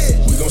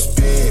 We gon'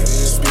 spin,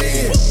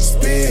 spin,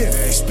 spin,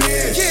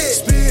 spin,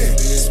 spin,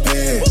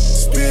 spin,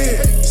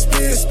 spin,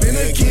 spin, spin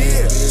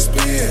again.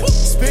 Spin,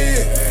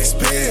 spin,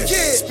 spin,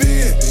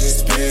 spin,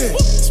 spin,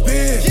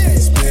 spin,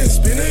 spin,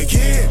 spin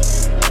again.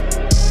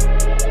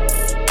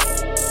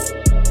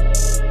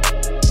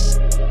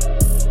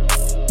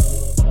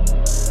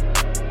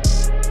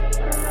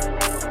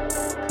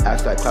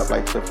 Hashtag clap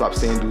like flip-flop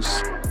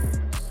sandals.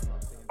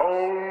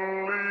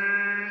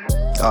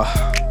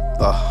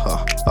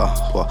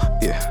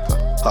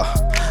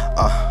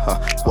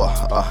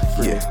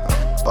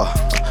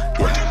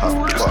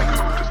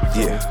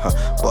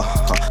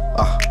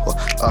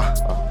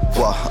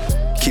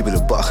 Keep it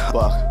a buck.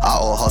 I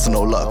all hustle,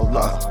 no luck.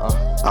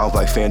 I don't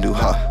play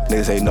FanDuel,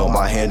 Niggas ain't know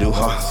my handle,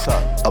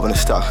 Up in the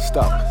stock.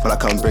 When I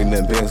come bring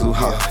them bands,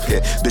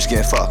 Yeah, bitch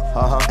getting fucked.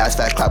 Ass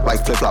fat clap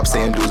like flip-flop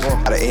sandals.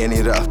 Gotta end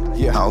it up.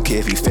 I don't care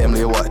if you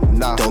family or what.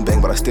 Don't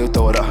bang, but I still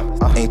throw it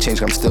up. Ain't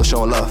changed, I'm still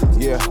showing love.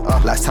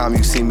 Last time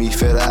you see me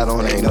feel that, I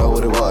don't ain't know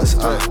what it was.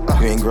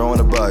 You ain't growing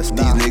a buzz.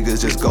 These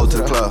niggas just go to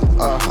the club.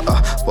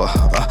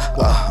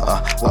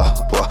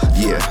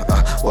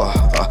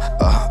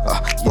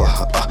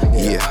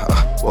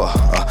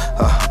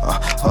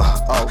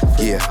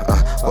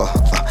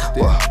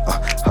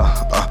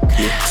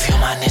 Feel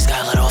my niggas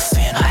got a little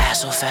fan. Her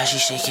ass so fast, she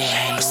shaking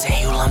hands.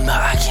 Saying you lumber,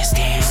 I can't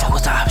stand you. Fuck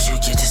with the ops, you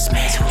get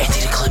dismantled.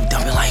 Empty the clip,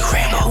 dumping like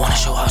Rambo. Wanna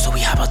show out, so we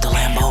hop out the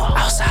Lambo.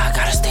 Outside,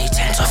 gotta stay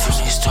tense. So few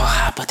niggas talk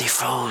hot, but they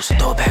froze.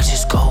 Throw it back,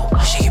 just go.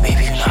 Shake it,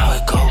 baby, you know how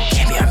it go.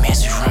 Can't be our man,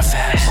 so you run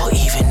fast. Or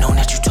even know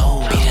that you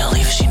told. Beat it and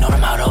leave it, she know the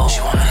motto.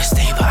 She want me to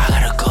stay, but I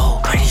gotta go.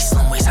 Pretty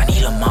slim waist, I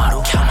need a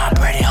model. Count my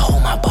bread and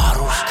hold my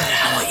bottles.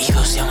 I'm with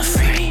Ego, selling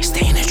free.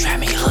 Stay in the trap,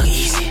 make it look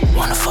easy.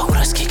 Wanna fuck with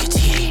us, kick a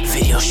TD.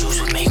 Video shoots,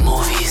 we make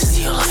movies.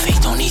 Steal a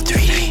fake, don't need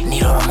 3D.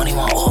 Need all the money,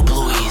 want all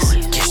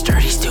blueies. Get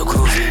sturdy, still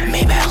groovy.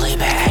 Made back, lay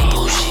back, act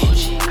bullshit.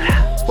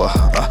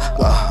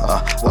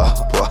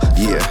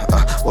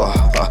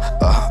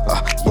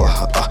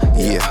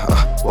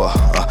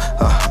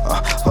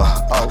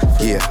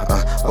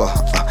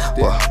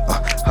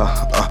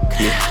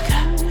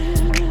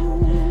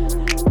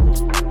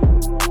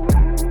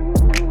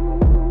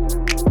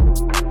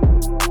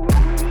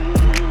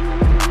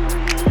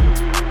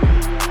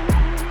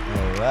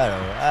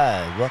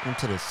 Welcome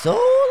to the Soul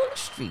of the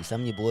Streets.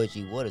 I'm your boy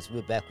G Waters.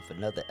 We're back with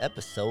another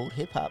episode,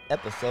 hip hop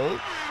episode,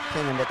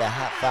 playing at that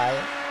hot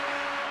fire.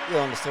 We're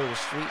on the Soul of the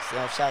Streets.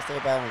 Shouts to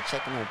everybody on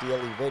checking on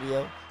DLE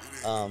Radio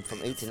from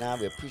 8 to 9.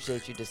 We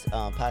appreciate you. This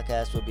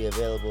podcast will be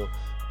available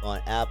on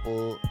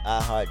Apple,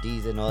 iHeart,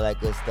 Deezer, and all that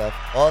good stuff.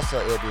 Also,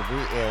 it'll be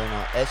re-airing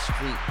on S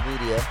Street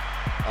Media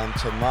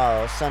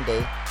tomorrow,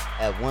 Sunday,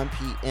 at 1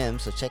 p.m.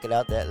 So check it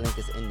out. That link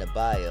is in the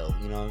bio.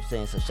 You know what I'm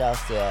saying? So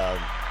shouts to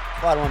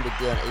Quad One Big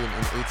Deal in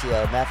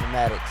ATL,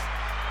 Mathematics,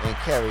 and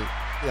Kerry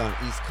here on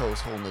the East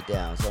Coast holding it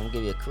down. So I'm going to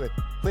give you a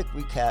quick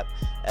recap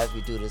as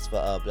we do this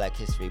for Black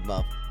History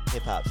Month,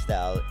 hip-hop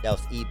style. That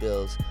was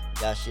E-Bills,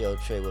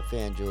 Yashio Trey with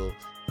FanDuel,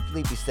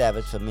 Sleepy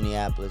Savage from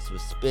Minneapolis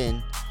with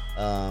Spin.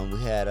 We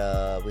had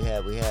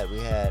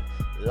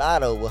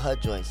Lotto with her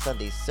joint,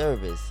 Sunday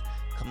Service.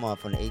 Come on,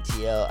 from the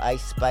ATL.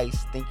 Ice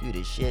Spice, think you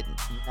the shit.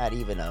 You're not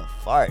even a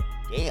fart.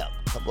 Damn.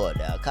 Come on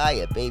now.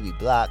 Kaya, Baby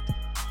Block.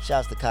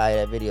 Shouts to Kaya,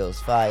 that video is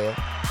fire.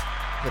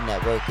 Putting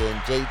that work in.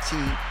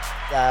 JT,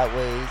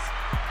 Sideways,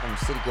 from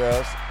City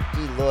Girls.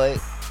 D.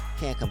 Lloyd,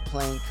 Can't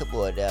Complain. Come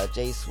on now.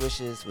 Jay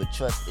Swishes with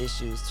Trust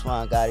Issues.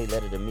 Twan Gotti,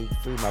 Letter to Me,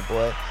 Free My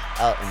Boy,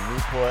 out in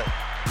Newport,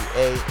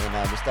 PA.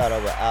 And we start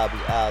off with I'll Be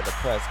Out, the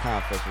press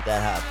conference with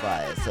that hot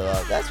fire. So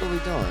that's what we're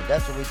doing.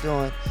 That's what we're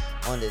doing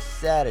on this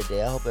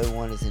Saturday. I hope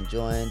everyone is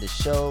enjoying the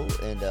show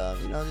and,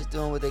 just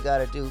doing what they got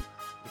to do,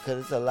 because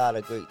there's a lot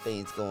of great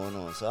things going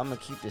on. So I'm going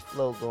to keep this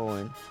flow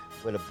going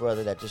with a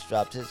brother that just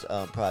dropped his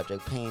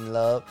project, Pain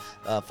Love,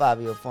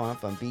 Fabio Farm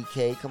from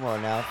BK. Come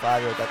on now,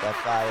 Fabio got that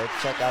fire.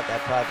 Check out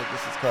that project.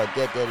 This is called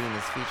Get Daddy, and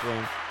it's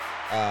featuring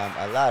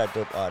a lot of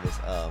dope artists.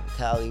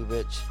 Kali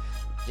Rich,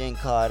 Jen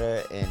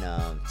Carter, and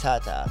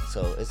Tata.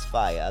 So it's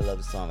fire. I love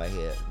the song right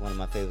here. One of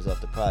my favorites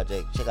off the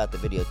project. Check out the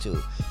video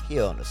too.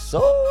 Here on the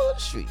Soul of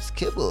the Streets.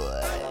 Kid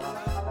Boy.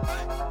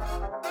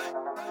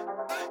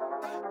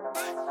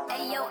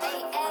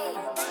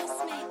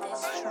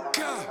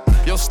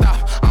 Yo,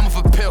 stop, I'm off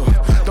a pill.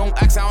 Don't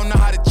ask, I don't know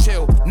how to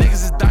chill.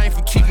 Niggas is dying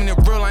for keeping it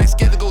real.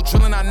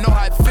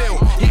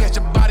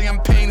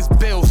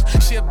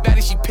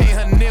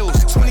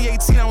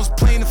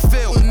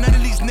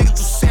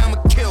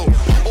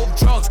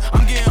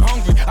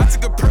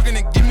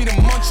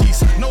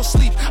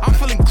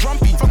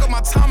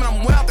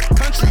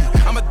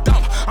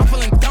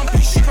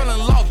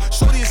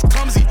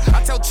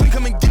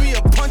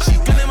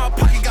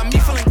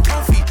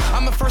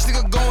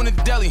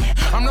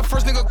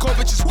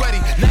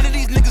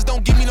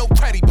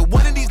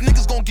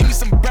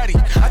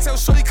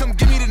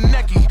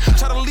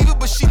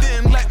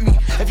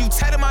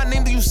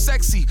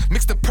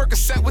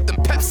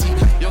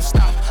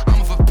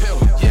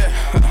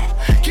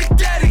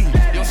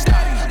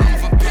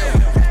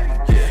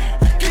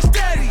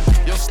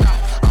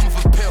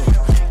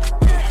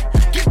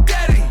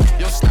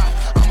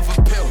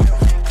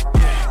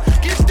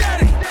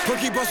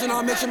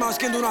 my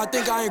skin, do not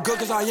think I ain't good,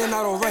 cause I am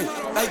not alright.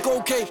 Like,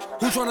 okay,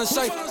 who tryna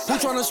say? Who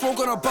tryna smoke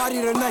on a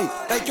body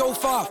tonight? Like, yo,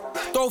 5,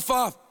 throw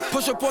 5.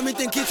 Push up on me,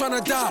 think he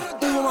tryna die.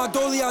 Move on my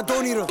dolly, I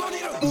don't need her.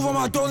 Move on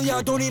my dolly,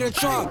 I don't need a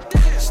try.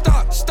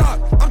 Stop,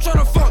 I'm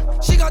tryna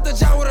fuck. She got the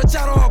job with a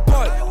tat on her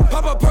butt.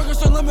 Pop a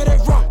Perkins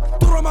unlimited rum.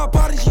 Threw on my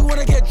body, she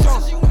wanna get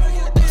drunk.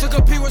 Took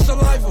a pee with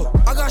saliva.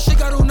 I got shit,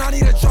 got who not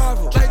need a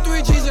driver. Like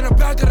 3 G's in the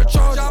back of the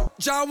Charger.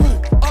 Ja Woo,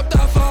 up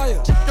that fire.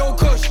 Yo,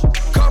 Kush,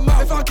 come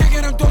out. If I'm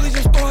kicking them dollies,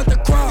 just throw at the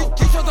crowd.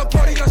 He shot the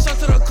party, got shot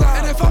to the cloud.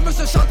 And if I miss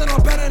a shot, then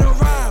I'm batting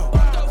around.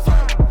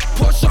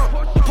 Push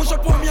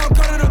up on me, I'm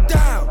cutting them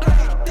down.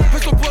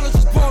 Pistol bullets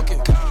is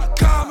barking.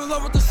 I'm in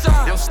love with the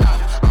sound. Yo, stop,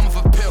 I'm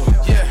for pill,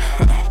 yeah.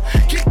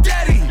 Get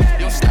daddy.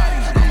 Yo, stop,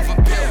 I'm for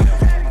pill,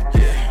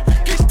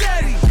 yeah. Get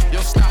daddy.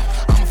 Yo, stop,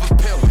 I'm for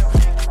pill,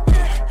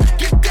 yeah.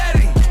 Get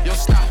daddy. Yo,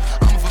 stop,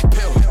 I'm for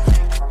pill,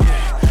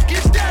 yeah.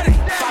 Get daddy.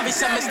 Bobby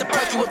said Mr.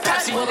 Perky with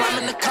Pepsi. Well, I'm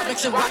in the cup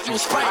mixing Rocky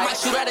with Sprite. Might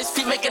shoot at his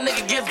feet, make a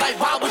nigga give life.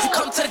 Why would you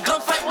come to the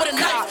gunfight with a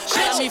knife? She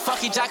let me fuck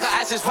he jack her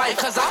ass his wife.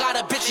 Cause I got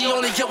a bitch, he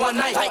only get one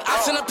night. Like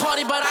ice in the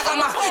party, but I got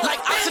my pipe.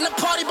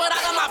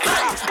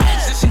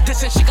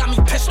 Dissing, she got me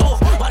pissed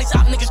off. Why these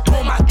op niggas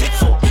throwing my dick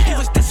for? He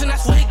was dissing,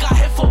 that's what he got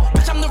hit for.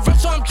 Bitch, I'm the rip,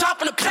 so I'm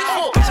dropping a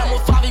pitbull. Bitch, I'm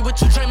with Favi with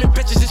 2 German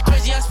bitches. It's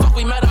crazy as fuck,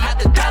 we met him at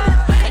the deli.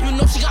 And you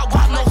know she got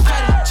wild, no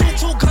fatty.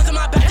 2 guns in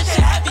my back, this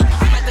shit heavy.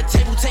 I'm at the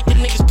table taking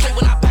niggas play.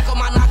 When I back on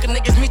my knocker,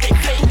 niggas meet they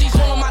fake. These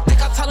all on my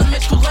dick, I tell them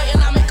it's too late.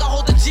 And I make her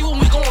hold the G when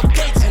we go on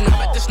dates. And I'm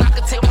at this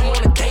knocker table, I'm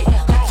on a date.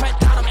 Red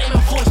dot, I'm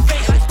aiming for his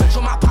face. Like, bitch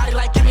on my body,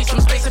 like, give me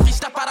some space. If he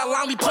step out of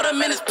line, we put him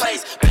in his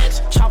place,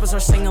 bitch. Choppers are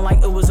singing like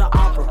it was an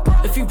opera.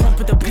 If you bump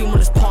with the beam on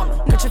his partner.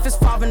 Bitch, if it's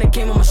 5 in the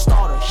game, I'm a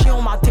starter. She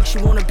on my dick, she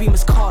wanna be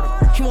Miss Carter.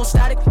 He want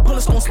static,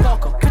 bullets gon'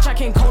 spark her. Bitch, I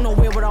can't go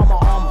nowhere without my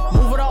armor.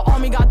 Move without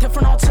army, got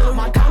different artillery.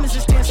 My diamonds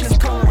just dancing, it's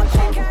coming like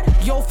Harvey.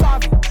 Yo,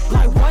 Favi,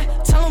 like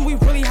what? Tell him we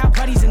really have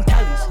buddies and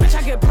delis. Bitch,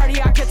 I get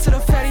pretty, I get to the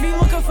fetty. Be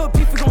looking for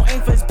beef, we gon'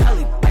 aim for his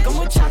belly. Like I'm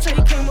with Cha-Cha,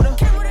 he came with a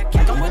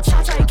Like I'm with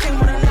Cha-Cha, he came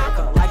with a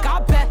knocker. Like I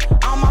bet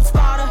I'm my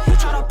spotter. He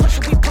try to push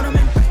it, we put him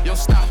in. Yo,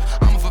 stop,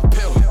 I'm for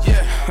pill,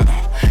 yeah.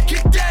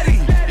 Get daddy.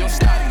 Yo,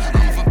 stop,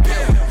 I'm for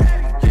pill,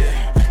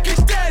 yeah.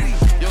 Get daddy.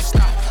 Yo,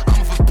 stop,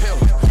 I'm for pill,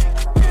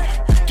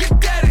 yeah. Get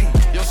daddy.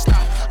 Yo,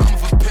 stop, I'm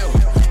for pill,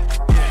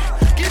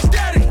 yeah. Get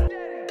daddy.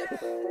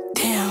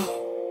 Damn.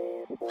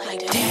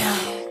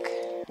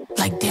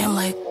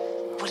 Like,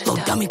 little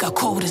dummy got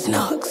caught with his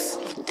knocks.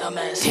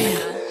 Dumbass Damn.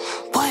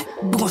 nigga.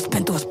 What? We gon'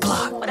 spin through his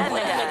block. What that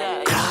nigga?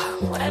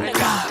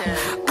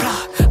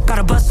 Got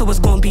a bus, so it's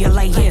gon' be a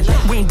light here.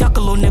 We ain't duck a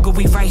little nigga,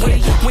 we right here.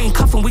 We ain't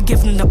cuffin', we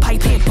giving him the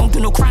pipe here. Don't do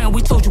no crying,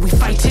 we told you we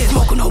fight here.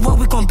 Smoking on what,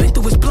 we gon' bend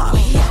through his block.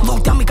 Little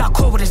dummy got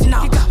caught with his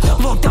knock.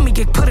 Little dummy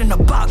get put in the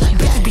box.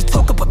 Bitches be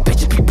talking, but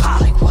bitches be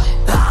popping.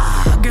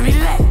 Give me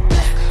that.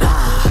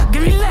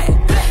 Give me that.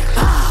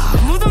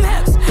 Move them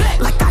hips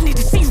like I need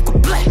to see you go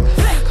black.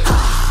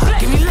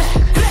 Give me that.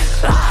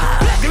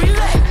 Give me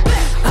that.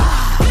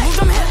 Move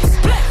them hips.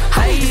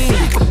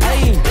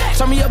 Hey,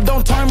 turn me up,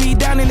 don't turn me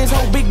down in this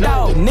whole big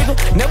dog, nigga.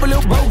 Never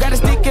little bro, got a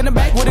stick in the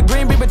back with a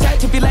green beam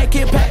attached. If you like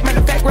it, pack, matter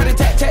of fact, right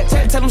attack, tat,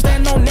 tat. Tell them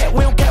stand on that,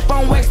 we don't cap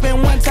on wax,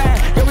 spend one time.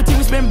 Everything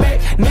we spend back,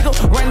 nigga.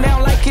 Run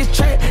down like his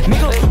track,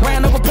 nigga.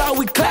 Round of applause,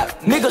 we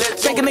clap, nigga.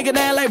 Shake a nigga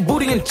down like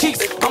booty and cheeks.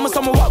 I'ma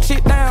someone walk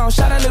shit down,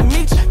 shout out Lil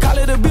Meech. Call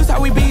it abuse,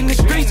 how we be in the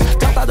streets.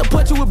 Dropped out the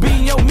punch, you would be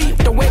in your meat.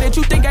 The way that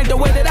you think ain't the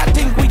way that I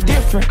think, we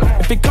different.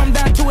 If it come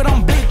down to it,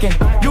 I'm blinking.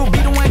 You'll be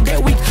the one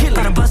that we kill.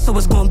 Got a bus, so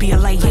it's gon' be a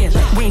light here.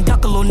 We ain't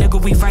duck a little nigga,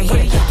 we right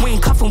here. We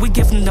ain't cuffin', we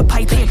giving him the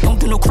pipe here. Don't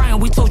do no crying,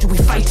 we told you we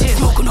fight here.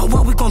 Smoking on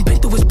what, we gon'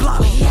 bend through his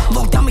block.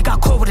 Little dummy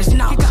got caught with his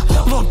knock.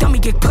 Little dummy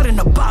get put in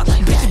the box.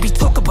 Bitches be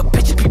talking, but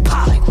bitches be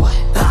popping.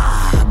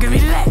 Give me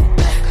that.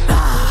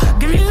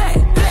 Give me that.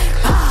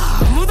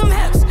 Move them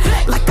hips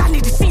like I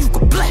need to see you go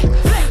black.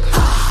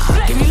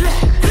 Give me that.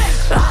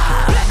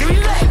 Give me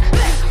that.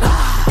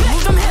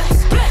 Move them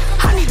hips.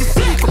 I need to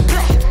see you go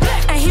black.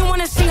 And he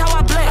wanna see how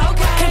I black.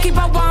 Can't keep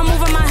up while I'm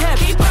moving my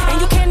hips.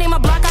 And you can't name a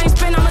block I ain't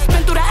spin. I'ma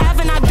spin through the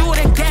Ave and I do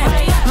it again.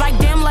 Like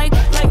damn, like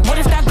what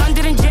if that gun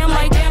didn't jam?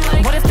 Like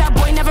what if that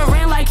boy never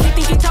ran? Like he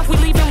think he tough, we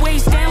leaving where he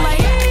stand. Like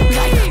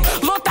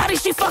Lil Thotty,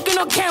 she fucking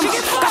on camera.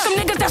 Got some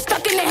niggas that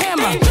stuck in the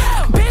hammer.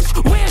 Bitch,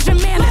 where's your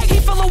man? He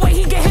feel away,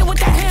 he get hit with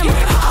that hammer.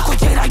 Uncle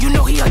Jada, you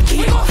know he a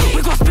geek.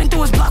 We gon' spin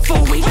through his block for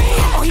a week.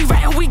 Oh, he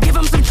ratting, we give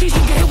him some cheese. He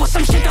get hit with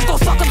some shit that's gon'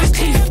 fuck up his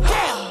teeth.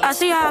 I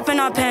see her up and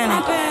I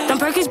panic. Them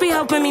perkies be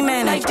helping me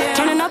manage.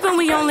 Turning up and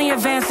we only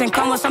advancing.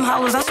 Come with some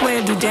hollows, I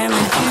swear to do damage.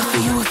 I'm coming for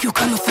you if you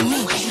coming for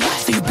me.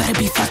 So you better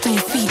be fast on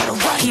your feet.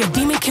 He a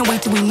demon, can't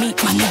wait till we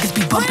meet. My niggas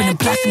be bumping and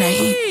blasting that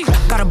heat.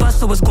 Got a bus,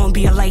 so it's gon'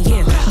 be a light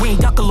here. We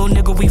ain't duck a little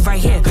nigga, we right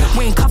here.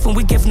 We ain't cuffin',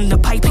 we giving him the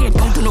pipe here.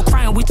 Don't do no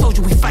crying, we told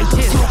you we fight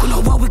here. Smoking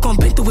on what, we gon'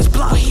 bend through his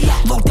block.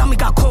 Little dummy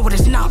got caught with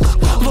his knock.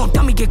 Little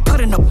dummy get put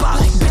in the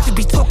box. Bitches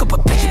be talking, but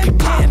bitches be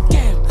popping.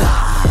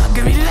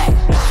 Give me that.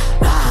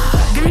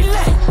 Give me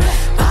that.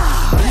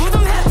 Move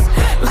them hips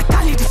like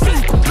I need to see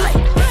you go black.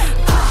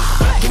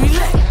 Give me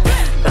that.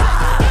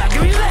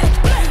 Give me that.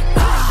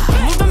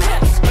 Move them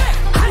hips.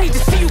 I need to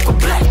see you go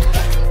black.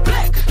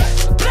 Black.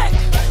 Black.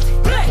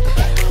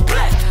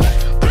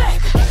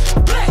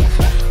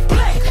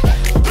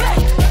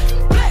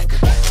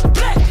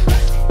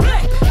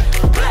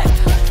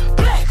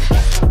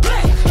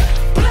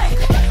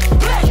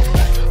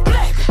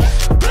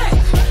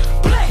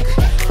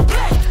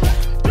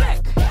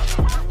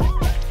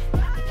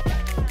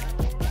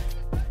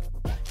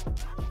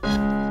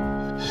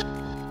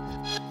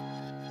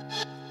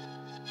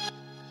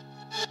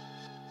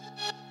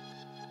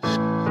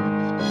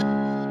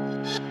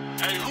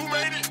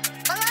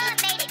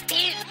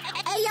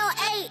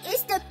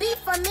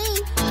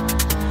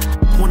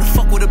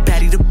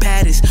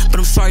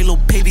 sorry,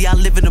 little baby, I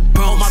live in the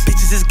Bronx. All my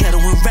bitches is ghetto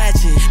and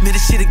ratchet. Man,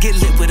 this shit'll get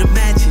lit with the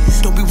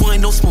matches. Don't be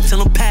wanting no smoke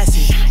till I'm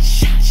passing.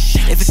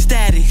 If it's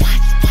static,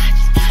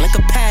 like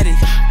a paddock.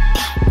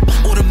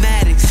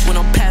 Automatics, when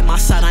I'm pat my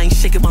side, I ain't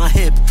shaking my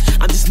hip.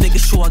 I'm just making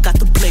sure I got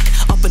the blick.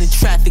 Up in the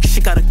traffic,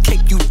 shit got a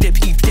cake. You dip,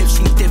 he dip,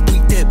 she dip, we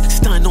dip.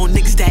 Stunning on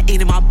niggas that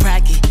ain't in my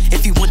bracket.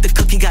 If you want the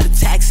cookie, gotta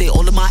tax it.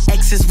 All of my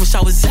exes wish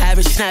I was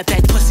average. Snap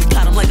that pussy,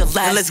 got him like a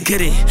last. Let's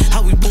get it,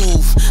 how we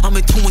move. I'm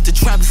in tune with the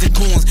trappers and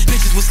goons.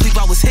 Bitches would sleep,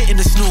 I was hitting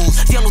the snooze.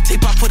 Yellow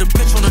tape, I put a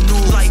bitch on the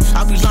news. Like,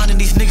 I be lining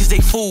these niggas, they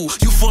fool.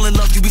 You fall in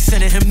love, you be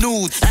sending him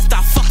nudes. After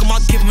I fuck him, I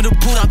give him the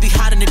boot. I be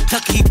hiding in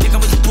Tucky, he think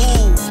I'm his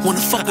boo.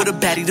 Wanna fuck with a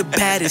baddie, the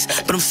baddest.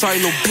 But I'm sorry,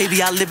 little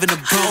baby, I live in the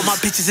Bronx. All my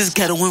bitches is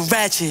ghetto and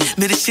ratchet.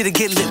 Man, this shit'll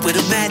get lit with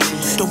the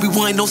matches. Don't be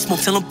wanting no smoke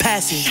till I'm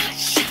passing.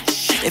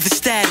 If it's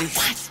static,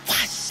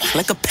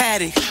 like a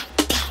paddock.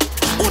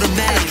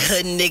 Automatic.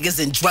 Hood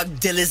niggas and drug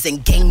dealers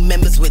and gang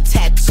members with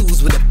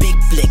tattoos with a big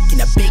blick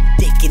and a big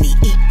dick, and he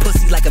eat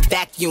pussy like a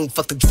vacuum.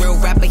 Fuck the drill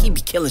rapper, he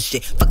be killing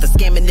shit. Fuck the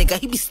scamming nigga,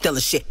 he be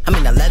stealing shit. I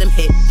mean, I let him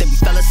hit, then we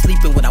fell asleep,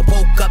 and when I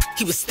woke up,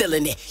 he was still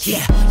in it.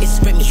 Yeah, it's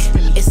Remy,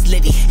 it's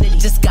Liddy.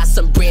 Just got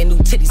some brand new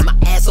titties. My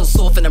ass so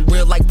soft and I'm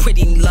real like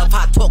pretty. And love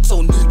how I talk,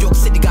 so New York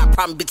City got a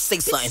problem, bitch, say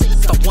something.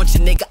 If I want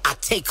your nigga, I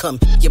take him.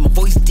 Yeah, my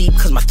voice deep,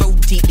 cause my throat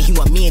deep, and he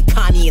want me and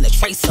Connie in a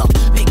trace up.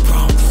 Big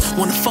Bronx.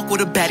 Wanna fuck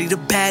with a baddie, the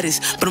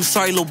baddest. But I'm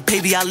sorry, little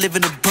baby, I live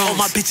in the Bronx. All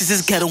my bitches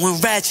is ghetto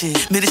and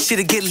ratchet. Man, this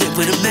shit'll get lit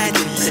with a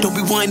matches. Don't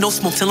be wanting no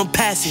smoke till I'm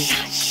passing.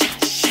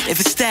 If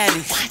it's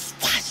static,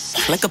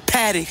 like a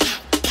paddock.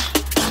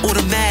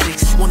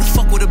 Automatics, wanna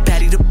fuck with a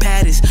baddie, the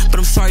baddest. But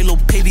I'm sorry,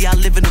 little baby, I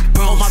live in the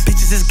Bronx. All my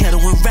bitches is ghetto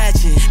and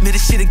ratchet. Man,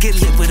 this shit'll get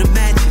lit with a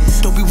matches.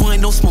 Don't be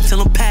wanting no smoke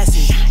till I'm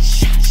passing.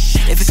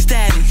 If it's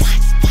static,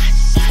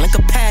 like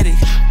a paddock.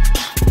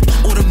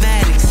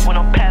 Automatics, when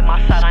I'm pat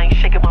my side, I ain't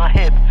shaking my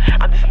hip.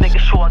 I'm just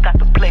making sure I got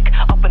the blick.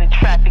 Up in the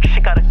traffic,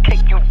 shit got a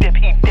cake. You dip,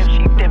 he dip,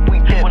 she dip, we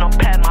dip. When I'm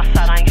pat my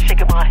side, I ain't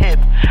shaking my hip.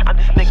 I'm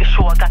just making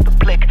sure I got the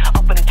blick.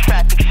 Up in the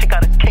traffic, shit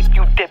got a cake.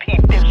 You dip, he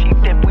dip, she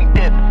dip, we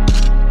dip.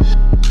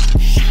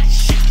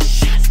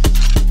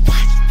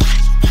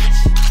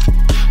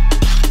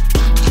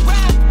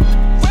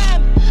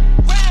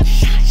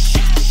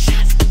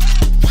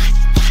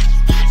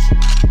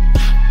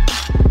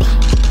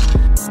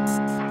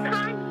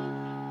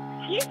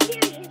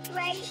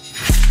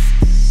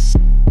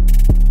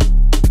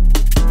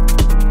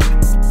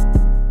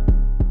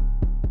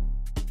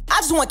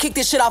 I just wanna kick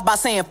this shit off by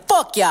saying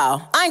fuck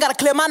y'all. I ain't gotta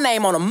clear my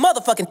name on a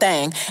motherfucking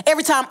thing.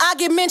 Every time I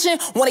get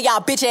mentioned, one of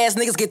y'all bitch ass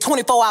niggas get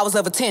 24 hours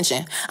of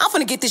attention. I'm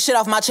finna get this shit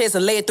off my chest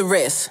and lay it to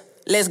rest.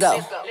 Let's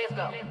go.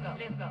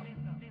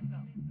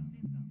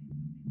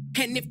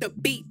 And if the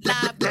beat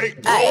live,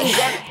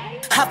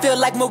 I feel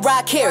like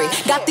Mariah Carey.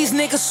 Got these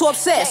niggas so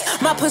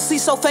obsessed. My pussy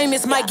so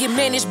famous, might get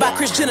managed by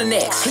Kris Jenner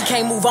next. He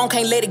can't move on,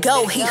 can't let it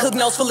go. He hook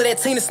nose full of that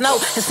Tina Snow.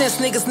 And since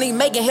niggas need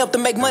making help to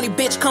make money,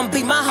 bitch, come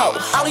be my hoe.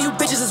 All of you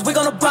bitches is wig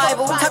on the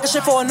Bible. Talking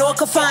shit for a no one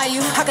can find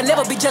you. I can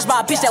never be judged by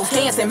a bitch that was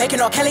dancing,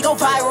 making R. Kelly go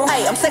viral.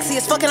 Hey, I'm sexy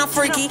as fuck and I'm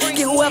freaky. Get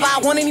whoever I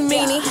want, any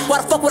meanie.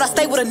 Why the fuck would I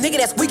stay with a nigga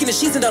that's weak in the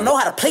sheets and don't know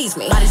how to please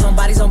me? Bodies on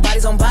bodies on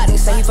bodies on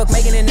bodies. Say he fuck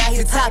making it, now he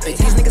the topic.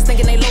 These niggas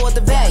thinking they lowered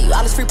the value.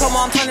 All this free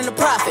promo, I'm turning to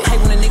profit. Hey,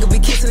 when a nigga be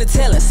kissing and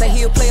telling, say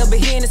he'll play up but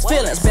he in his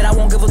feelings. Bet I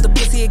won't give up the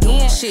pussy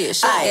again. Shit,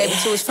 gave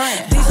it to his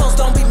friend. These hoes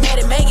don't be mad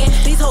at Megan.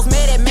 These hoes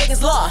mad at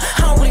Megan's law.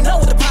 I don't really know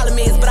what the problem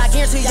is, but I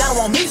guarantee y'all don't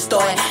want me to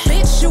start.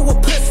 Bitch, you a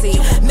pussy.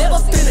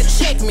 Never finna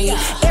check me.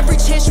 Every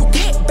chance you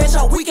get, bet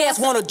your weak ass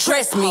wanna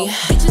dress me.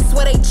 Bitches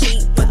swear they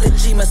cheat, but the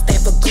G must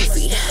stand for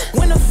goofy.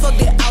 When the fuck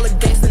did all the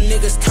gangsta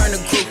niggas turn to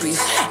groupies?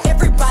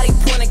 Everybody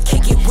wanna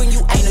kick it when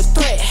you ain't a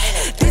threat.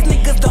 These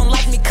niggas don't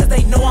like me cause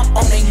they know I'm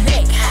on their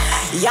neck.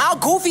 Y'all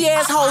goofy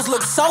assholes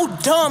look so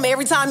dumb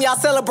every time y'all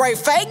celebrate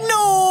fake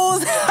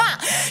news.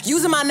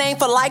 Using my name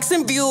for likes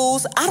and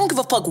views. I don't give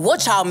a fuck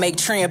what y'all make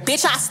trend,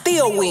 bitch, I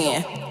still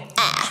win.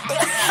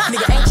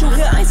 Nigga, ain't you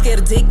here? I ain't scared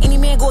of dick. Any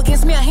man go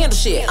against me, I handle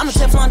shit. I'm a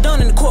Teflon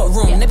Don in the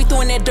courtroom. They be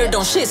throwing that dirt,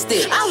 don't shit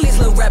stick. All these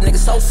little rap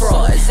niggas so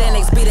fraud.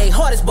 Xanax be they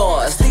hardest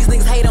bars. These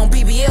niggas hate on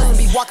BBLs and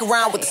be walking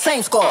around with the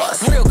same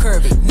scars. Real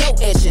curvy, no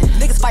etching.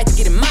 Niggas fight to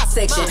get in my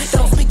section.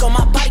 Don't speak on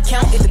my body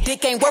count if the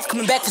dick ain't worth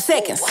coming back for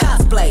seconds.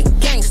 Cosplay,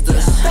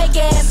 gangsters, fake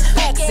ass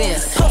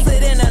accents.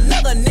 Posted in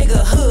another nigga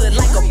hood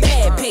like a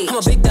bad bitch. I'm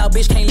a big dog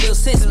bitch, can't live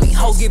since me.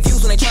 Hoes get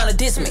views when they tryna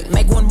diss me.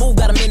 Make one move,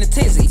 got 'em in a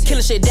tizzy.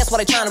 Killing shit, that's why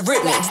they tryna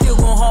rip me. Still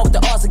going hard with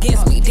the odds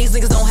against me. These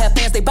niggas don't have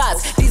fans, they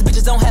bots. These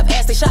bitches don't have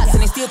ass, they shots.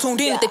 And they still tuned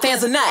in if they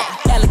fans or not.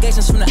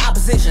 Allegations from the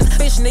opposition.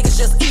 Bitch niggas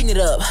just eating it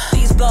up.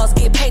 These blogs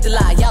get paid to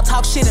lie. Y'all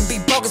talk shit and be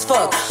broke as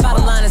fuck.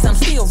 Bottom line is I'm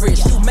still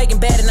rich. You making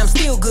bad and I'm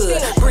still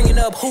good. Bringing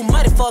up who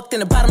might have fucked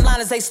and the bottom line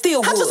is they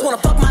still would. I just wanna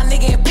fuck my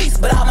nigga in peace,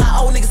 but all my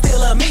old niggas still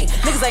love me.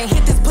 Niggas ain't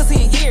hit this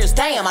pussy in years.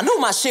 Damn, I knew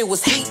my shit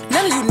was heat.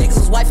 None of you niggas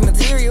was wifey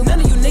material. None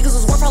of you niggas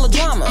was worth all the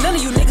drama. None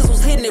of you niggas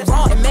was hitting it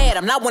raw and mad.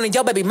 I'm not one of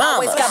your baby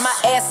mamas. Always got my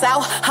my ass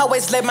out,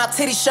 always let my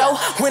titties show.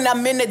 When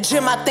I'm in the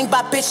gym, I think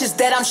about bitches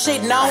that I'm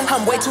shitting on.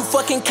 I'm way too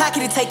fucking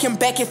cocky to take him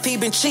back if he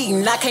been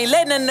cheating. I can't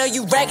let none of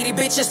you raggedy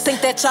bitches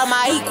think that y'all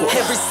my equal.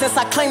 Ever since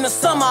I claimed the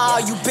summer, all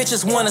you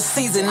bitches want a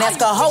season.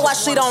 Ask a hoe why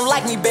she don't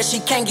like me, bet she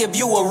can't give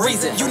you a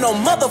reason. You know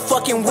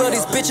motherfucking well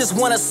these bitches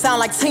wanna sound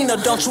like Tina.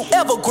 Don't you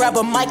ever grab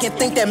a mic and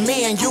think that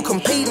me and you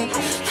competing.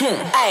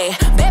 Ayy,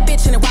 that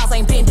bitch in the walls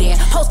ain't bending.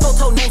 Post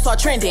photo names start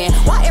trending.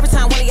 Why every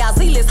time one of y'all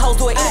Z-list hoes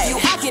do an interview,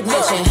 I get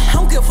mentioned? I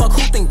don't give a fuck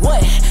who think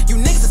what. You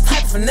niggas is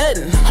typing for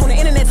nothing. On the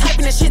internet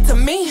typing this shit to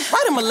me.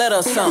 Write him a letter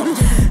or something.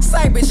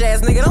 Say bitch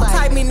ass nigga, don't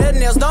type me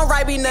nothing else. Don't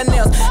write me nothing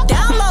else.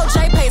 Download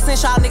JPay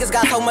since y'all niggas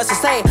got so much to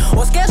say.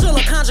 Or schedule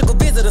a conjugal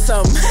visit or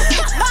something.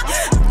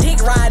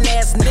 Dick riding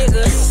ass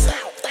niggas.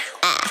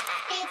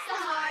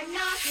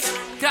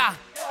 Ga.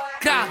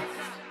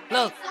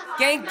 Look,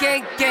 gang.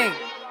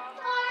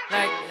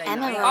 Like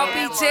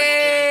RPT,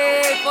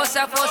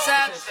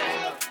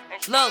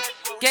 4747. Look,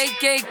 gang.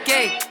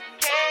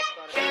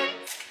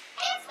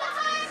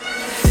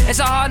 It's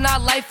a hard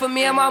not life for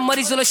me and my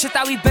muddies, all the shit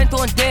that we been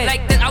through and did.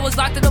 Like then I was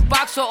locked in the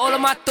box with all of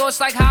my thoughts,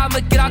 like how I'ma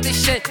get out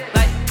this shit.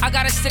 Like I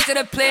gotta stick to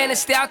the plan and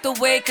stay out the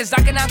way, cause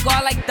I cannot go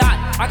out like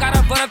that. I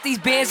gotta run up these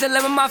bands and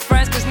live with my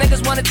friends, cause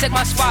niggas wanna take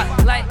my spot.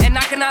 Like, and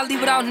I cannot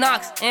leave without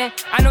knocks. And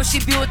I know she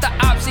be with the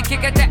ops, she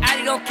kick at the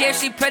addy, don't care if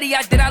she pretty.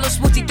 I did a little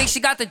smoothie, think she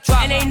got the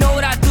drop. And they know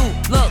what I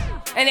do, look.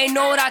 And they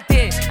know what I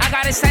did. I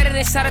got excited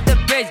inside of the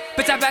bridge.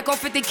 Bitch, I back on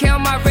 50K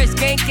on my wrist.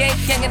 Gang,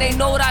 and they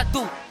know what I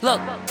do.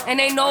 Look, and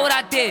they know what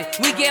I did.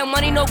 We get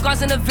money, no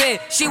guns in the vid.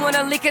 She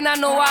wanna leak and I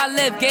know where I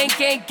live. Gang.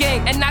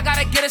 And I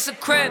gotta get us a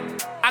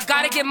crib. I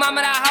gotta get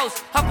mama that house.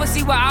 Her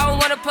pussy where I don't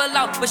wanna pull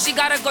out. But she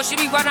gotta go, she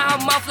be running her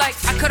mouth like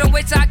I couldn't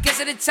wait till I get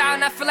to the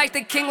town. I feel like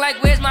the king,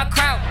 like where's my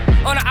crown?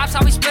 On the ops,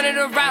 how we spin it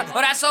around.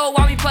 Oh, that's all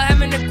why we put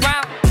him in the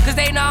ground. Cause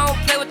they know I don't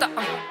play with the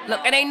look,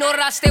 and they know that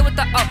I stay with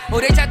the Oh,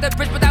 they tried to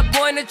bridge, put that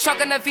boy in the truck.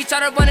 And if he try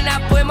to run in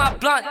that boy in my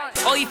blunt.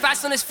 Oh, he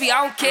fast on his feet,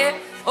 I don't care.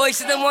 Oh, he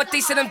sit them one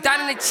thing, sit them down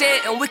in the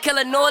chair. And we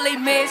killing all they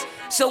mans,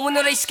 so we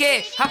know they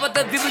scared. How about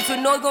the people who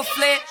know gon'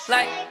 flare?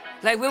 Like,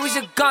 where was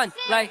your gun?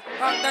 Like,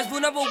 that's rule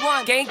number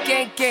one. Gang.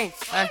 Gang.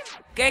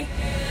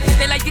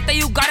 They like,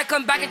 you gotta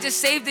come back and just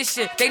save this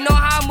shit. They know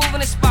how I move in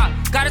the spot.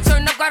 Gotta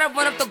turn up, gotta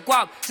run up the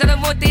guap. Tell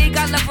them what they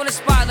got left on the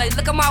spot. Like,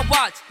 look at my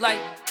watch. Like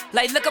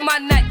look at my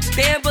neck.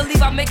 They ain't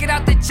believe I make it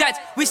out the jets.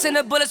 We send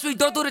the bullets, we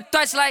don't do the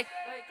threats. Like,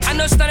 I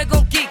know stunner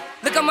gon' geek.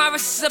 Look at my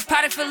wrist, it's a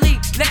Patek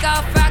Philippe. Look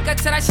how fat I can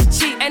tell that shit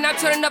cheap. And I'm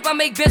turning up, I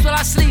make bins while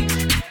I sleep.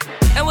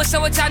 And what's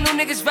up with y'all new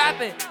niggas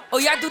rapping? Oh,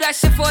 y'all do that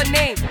shit for a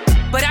name.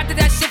 But I did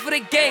that shit for the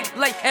game.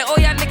 Like, and all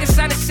y'all niggas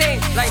sound the same.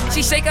 Like,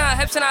 she shaking her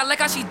hips and I like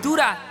how she do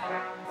that.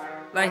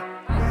 Like,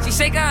 she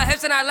shaking her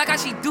hips and I like how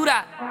she do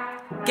that.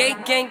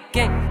 Gang.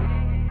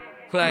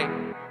 Like,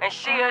 and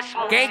she a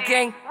smooth.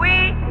 Gang.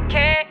 We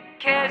can't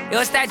kiss. Yo,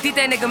 it's that D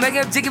that nigga. Make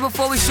him jiggy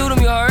before we shoot him,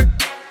 you heard?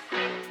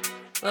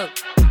 Look,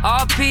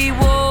 RP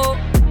Woo.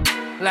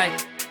 Like,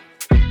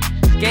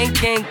 gang.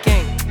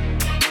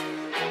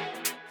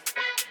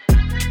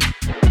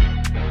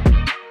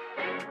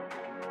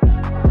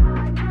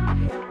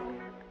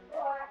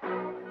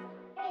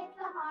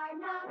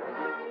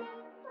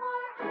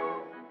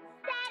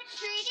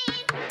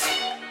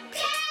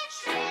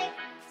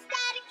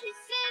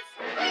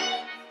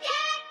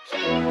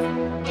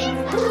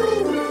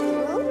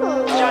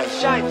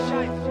 Shine.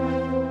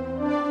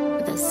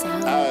 The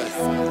sound.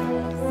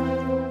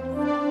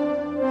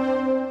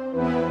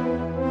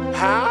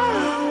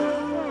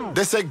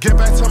 They say get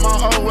back to my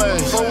old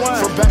ways. From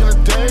back in the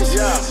days.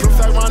 Blue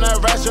flag round that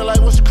ratchet like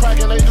what's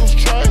cracking, they use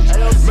trades.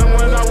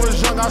 Remember when I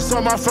was young, I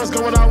saw my first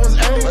gun when I was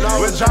 8.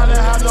 When John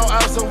didn't have no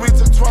ass, so we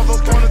took 12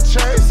 up on the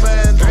chase.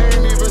 Man, they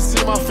ain't even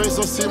see my face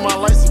or see my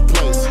license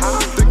plates.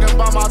 Thinking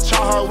about my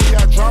childhood, we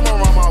had drama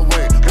around my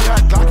way. We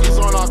had Glockies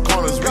on our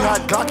corners, we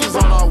had Glockies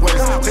on our waist.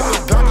 Take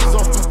them Glockies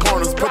off the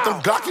corners, put them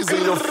Glockies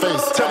in your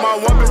face. Take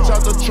my one bitch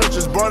out the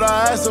trenches, brought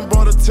her ass and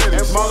brought her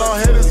titties. My little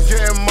hitters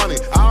getting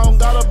money, I don't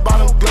got a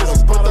bottom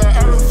glizzy. Put that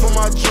Earth for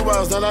my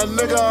jewels, and that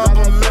nigga up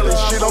a million.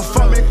 She don't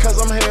fuck me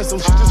cause I'm handsome,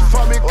 she just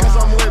fuck me cause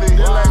I'm witty.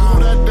 They like, who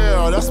that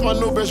there? That's my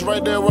new bitch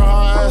right there with her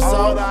ass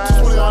out.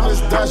 20 on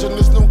this dash and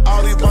this new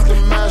Audi about to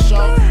mash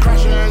out.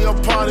 Crashing in your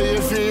party,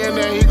 if he in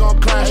there, he gon'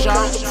 crash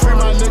out. Free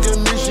my nigga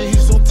Misha, he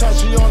so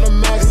touchy on the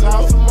max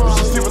out. Used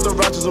to sleep with the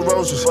ratchets and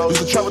roaches,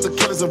 used to trap with the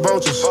killers and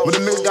vultures. When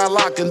the nigga got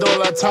locked and do all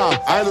that time,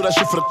 I ain't do that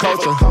shit for the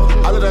culture.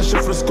 I did that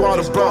shit for the squad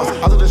of bros,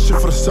 I did that shit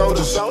for the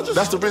soldiers.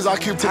 That's the reason I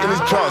keep taking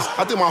these drugs.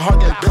 I think my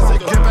heart get busy.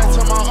 Get back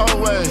to my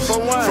old ways,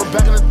 from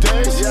back in the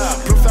days.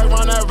 Blue flag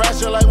round that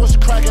ratchet like what's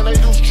cracking, they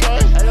use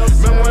trade.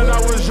 Remember when I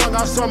was young,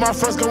 I saw my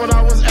first gun when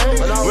I was 8.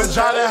 When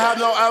John didn't have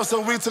no ass, so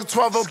we took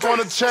 12 up on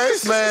the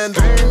chase. Man,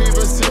 they ain't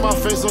even see my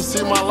face or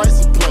see my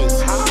license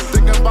plates.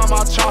 Thinking about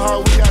my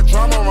childhood, we got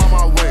drama around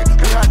my way.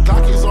 We had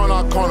Glockies on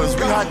our corners,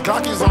 we had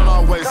Glockies on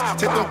our waist.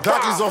 Take them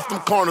Glockies off them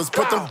corners,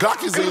 put them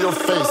Glockies in your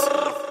face.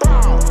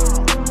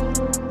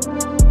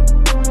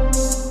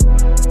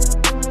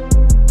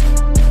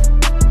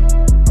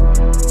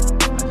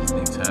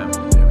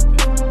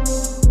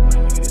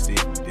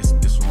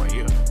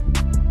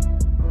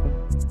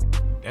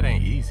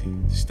 easy.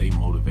 Stay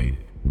motivated.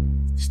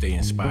 Stay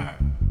inspired.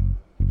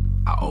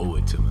 I owe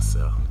it to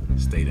myself.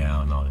 Stay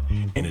down on it.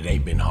 And it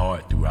ain't been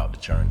hard throughout the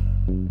journey.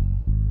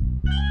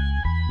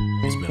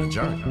 It's been a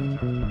journey.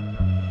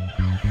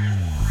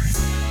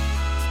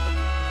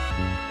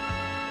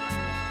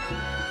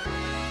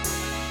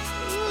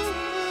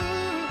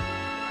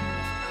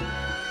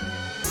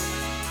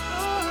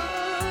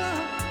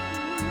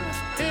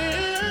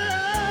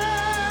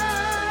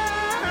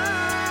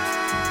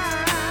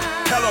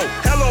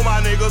 Hello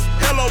my niggas,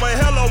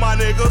 hello my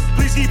niggas.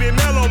 Please keep it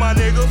mellow my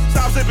niggas.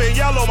 Stop sipping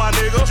yellow my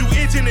nigga. You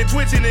itching and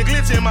twitching and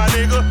glitching my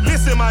nigga.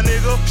 Listen my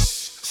nigga.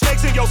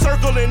 Snakes in your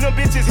circle and them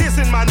bitches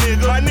hissing my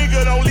nigga. My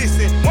nigga don't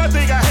listen. One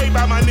thing I hate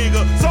by my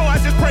nigga, so I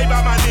just pray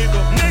by my nigga.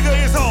 Nigga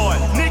is hard.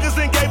 Niggas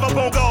ain't gave up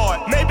on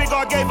God. Maybe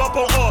God gave up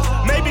on us.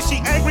 Maybe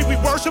she angry we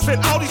worshiping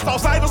all these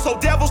false idols, so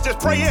devils just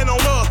praying on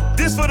us.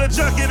 This for the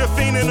junkie, the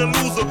fiend, and the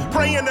loser.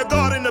 Praying to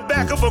God in the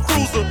back of a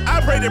cruiser.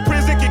 I pray that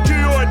prison can cure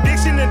your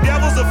addiction and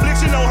devil's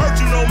affliction don't hurt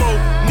you no more.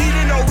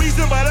 Needed no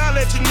reason, but I'll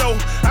let you know.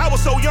 I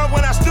was so young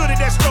when I stood at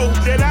that stove.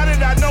 Then I did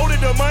not know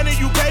that the money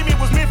you gave me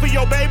was meant for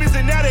your babies,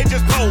 and now they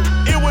just cold.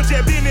 It was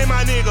just business,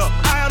 my nigga.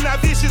 I am not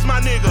vicious,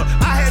 my nigga.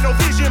 I had no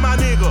vision, my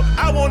nigga.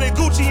 I wanted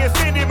Gucci and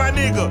Fendi, my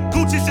nigga.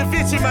 Gucci and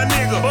Vinci, my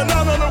nigga. But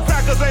none of them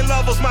crackers ain't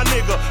lovers, my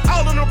nigga.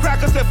 All of them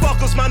crackers that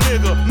fuckers, my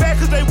nigga. Mad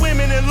cause they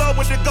women in love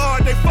with the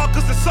guard. They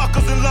fuckers and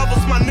suckers and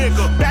lovers, my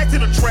nigga. Back to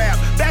the trap,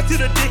 back to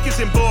the Dickens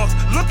and Bucks.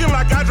 Looking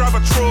like I drive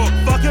a truck.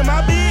 Fucking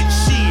my bitch,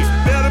 shit.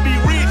 Better be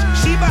rich.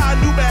 She buy a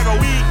new bag of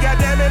weed.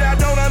 Goddamn it, I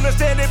don't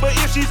understand it. But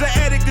if she's an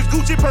addict, this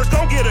Gucci purse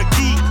gon' get a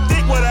key.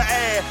 Thick with her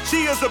ass.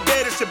 She is the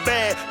baddest and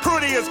bad.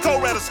 Pretty as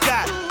Coretta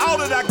Scott. All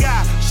that I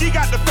got. She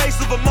got the face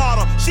of a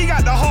model. She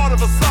got the heart of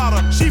a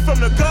slaughter. She from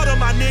the gutter,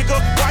 my nigga.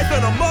 Wife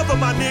and a mother,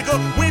 my nigga.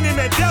 Winnie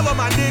Mandela,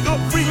 my nigga.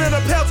 Free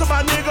Leonard Peltier,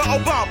 my nigga.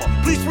 Obama.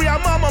 Please free our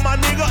mama, my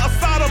nigga.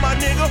 Assata, my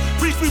nigga.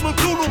 Free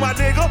Mutulu, my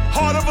nigga.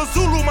 Heart of a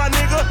Zulu, my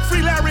nigga.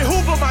 Free Larry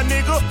Hoover, my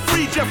nigga.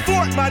 Free Jeff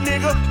Fort, my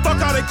nigga.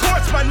 Fuck all the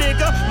courts, my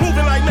nigga.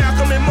 Moving like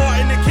Malcolm and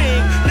Martin the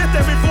King. Lift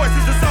every voice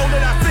is the song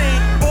that I sing.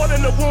 Born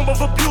in the womb of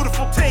a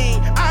beautiful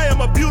teen. I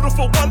am a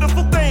beautiful,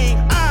 wonderful thing.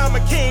 I am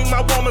a king,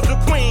 my woman's a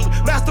queen.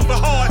 Master for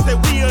hearts that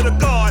we are the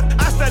God.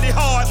 I study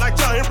hard like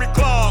John Henry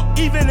Clark.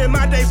 Even in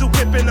my days of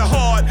whipping the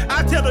hard,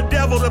 I tell the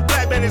devil the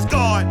black man is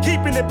God.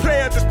 Keeping it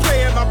playing, just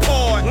playing my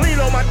part. Lean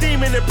on my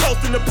demon and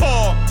posting the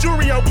paw.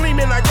 Jewelry on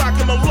gleaming like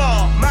rockin' the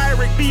law. My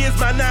Eric B is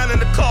my 9 in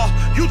the car.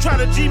 You try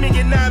to G me,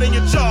 get 9 in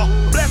your jaw.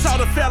 Bless all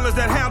the fellas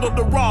that handled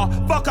the raw.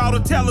 Fuck all the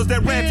tellers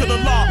that ran to the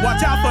law.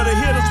 Watch out for the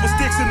hitters with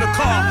sticks in the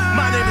car.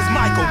 My name is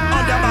Michael,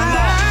 under my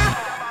law.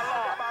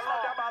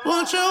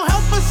 Won't you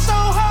help us so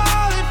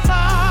holy,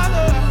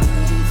 Father?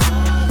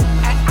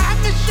 And I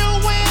miss your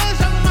ways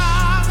of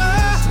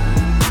mama.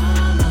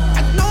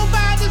 And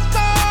nobody's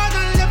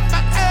gonna live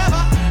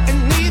forever, and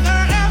neither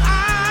am I.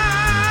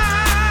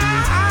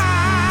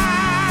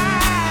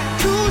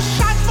 2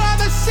 shots for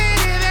the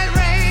city that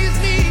raised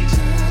me.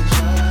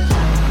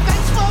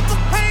 Thanks for the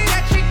pain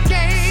that you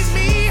gave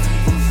me.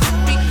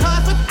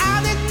 Because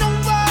without it, no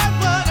one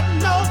would have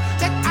known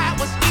that I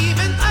was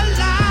even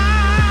alive.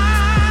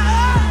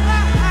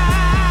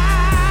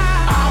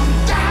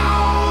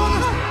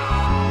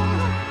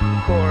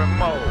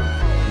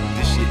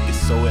 This shit is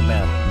so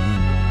Atlanta.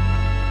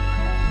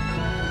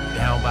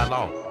 Down by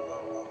law.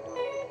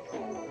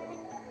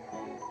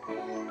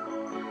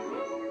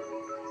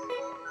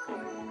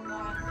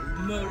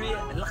 Maria.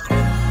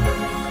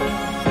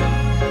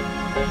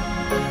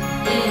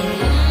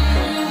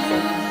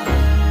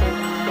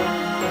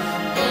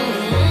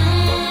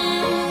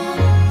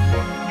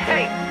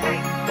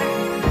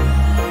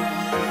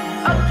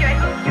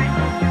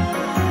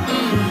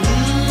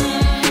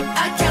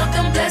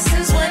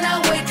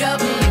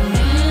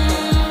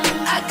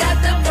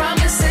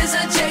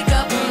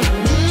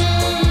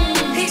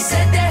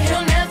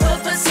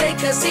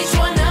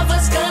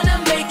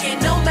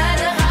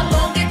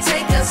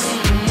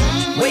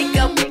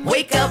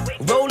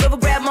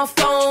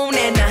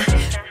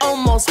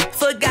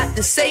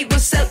 Say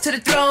what's up to the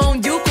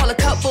throne. You call a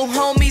couple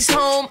homies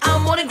home.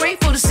 I'm more than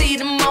grateful to see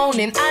the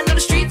morning. I know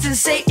the streets and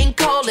Satan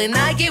calling.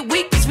 I get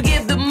weak, just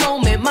forgive the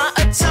moment. My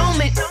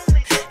atonement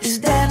is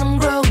that I'm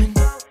growing.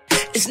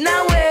 It's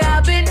not where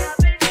I've been,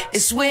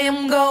 it's where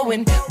I'm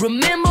going.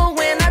 Remember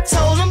when I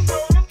told him,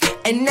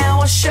 and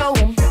now I show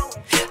him.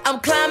 I'm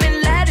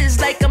climbing ladders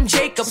like I'm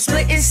Jacob,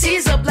 splitting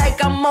seas up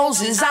like I'm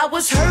Moses. I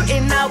was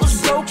hurting, I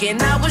was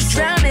broken, I was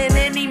drowning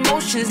in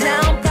emotions. Now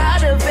I'm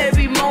proud of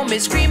every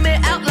moment, screaming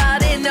out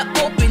loud in the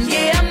open.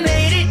 Yeah, I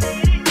made it.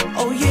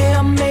 Oh yeah,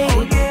 I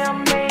made it.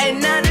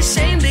 And not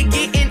ashamed of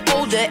getting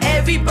older.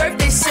 Every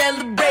birthday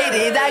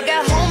celebrated. I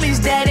got homies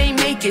that ain't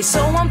make it,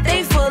 so I'm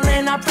thankful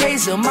and I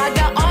praise them. I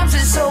got arms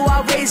and so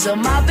I raise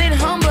them. I've been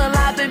humble,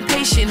 I've been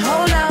patient.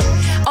 Hold up,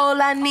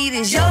 all I need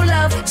is your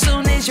love.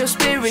 Soon as your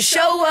spirit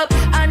show up,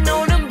 I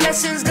know them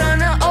blessings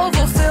gonna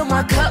overfill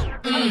my cup.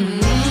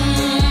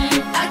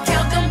 I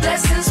count them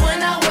blessings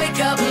when I wake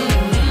up.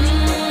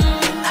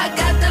 I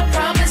got the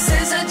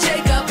promises of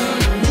Jacob.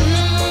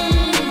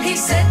 He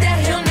said that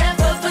he'll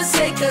never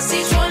forsake us.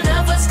 Each one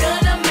of us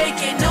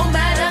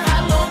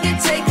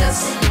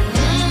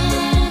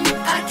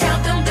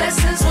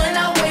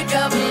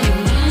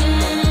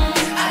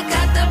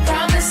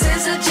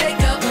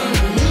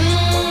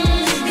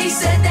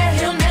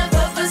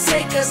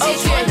us.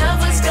 Each one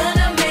of us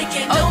gonna make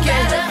it, no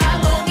matter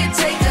how long it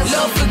takes us.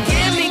 Lord,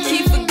 forgive me,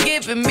 keep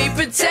forgiving me,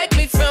 protect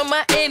me from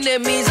my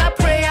enemies. I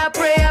pray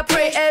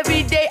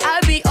every day I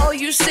be all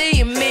you see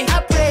in me.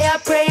 I pray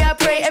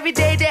every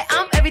day that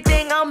I'm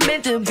everything I'm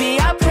meant to be.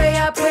 I pray,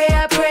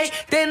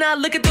 then I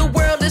look at the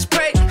world, let's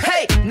pray.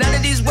 Hey, none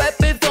of these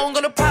weapons don't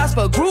gonna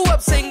prosper. Grew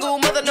up single,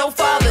 mother, no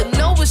father,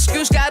 no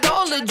excuse. Got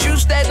all the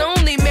juice that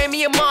only made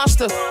me a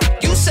monster.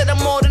 You said I'm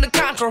more than a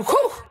conqueror.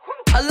 Whew.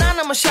 Align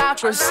on my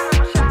chakras,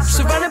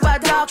 surrounded by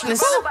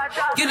darkness.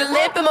 You the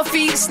lamp in my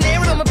feet, snare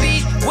on my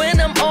beat. When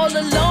I'm all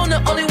alone,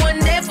 the only one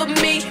there for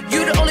me.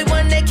 You the only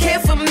one that care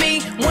for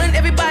me. When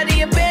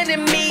everybody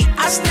abandoned me,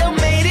 I still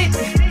made it.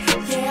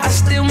 I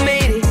still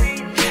made it.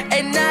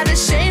 And not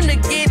ashamed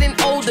of getting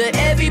older.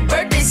 Every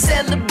birthday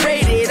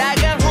celebrated. I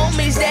got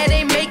homies that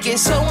ain't making,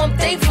 so I'm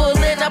thankful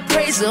and I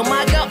praise them.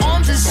 I got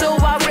arms and so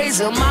I raise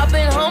them. I've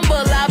been humble,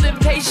 I've been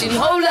patient.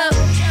 Hold up,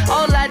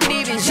 all I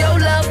need is your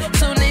love.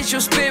 Soon as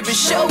your spirit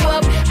show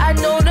up, I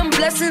know them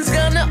blessings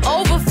gonna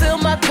overfill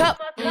my cup.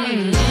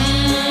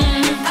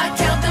 I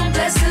count them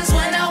blessings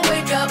when I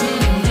wake up.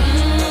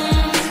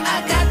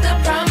 I got the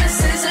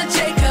promises of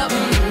Jacob.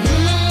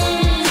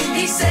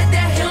 He said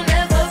that he'll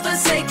never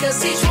forsake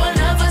us. Each one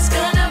of us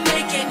gonna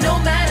make it, no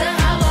matter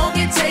how long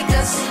it takes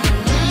us.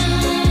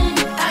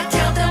 I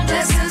count them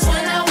blessings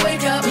when I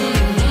wake up.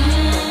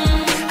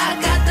 I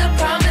got the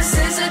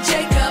promises of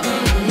Jacob.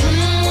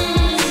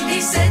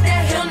 He said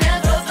that he'll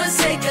never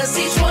forsake us.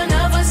 Each one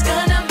of us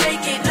gonna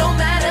make it, no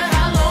matter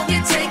how long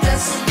it takes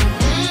us.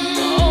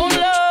 Oh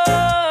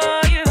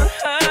Lord, you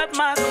heard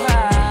my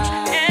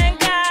cry and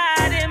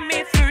guided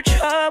me through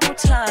troubled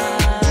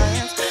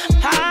times.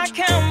 I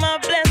count my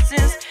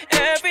blessings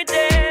every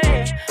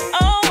day.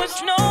 Oh,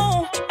 it's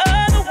no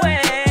other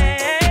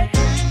way.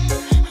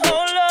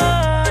 Oh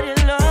Lord,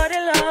 Lord,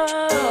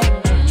 Lord,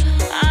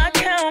 I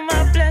count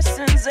my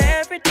blessings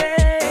every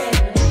day.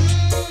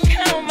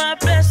 Count my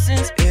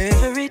blessings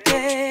every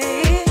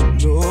day.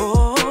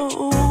 Lord.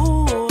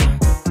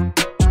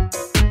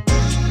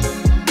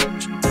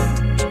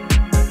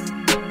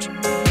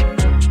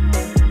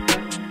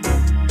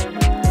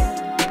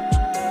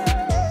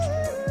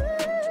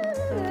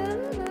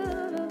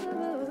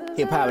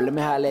 Hip hop, let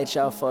me holler at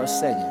y'all for a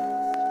second.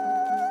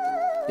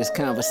 This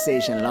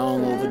conversation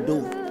long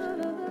overdue.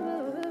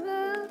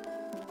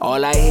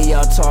 All I hear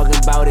y'all talking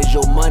about is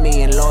your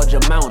money in large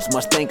amounts.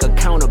 Must think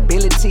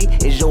accountability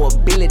is your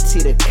ability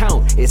to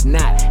count. It's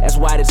not. That's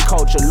why this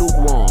culture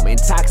lukewarm,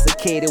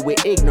 intoxicated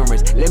with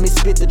ignorance. Let me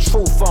spit the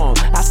truth on.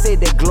 I said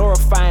that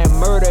glorifying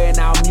murder in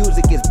our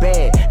music is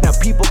bad. Now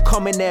people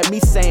coming at me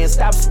saying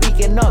stop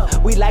speaking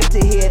up. We like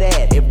to hear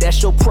that. If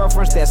that's your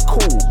preference, that's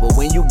cool. But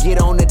when you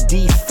get on the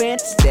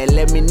defense, then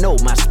let me know.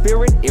 My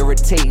spirit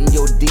irritating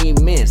your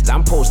demons.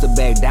 I'm supposed to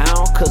back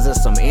down cause of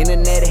some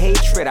internet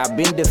hatred. I've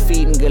been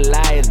defeating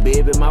Goliath,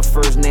 baby, my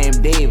first name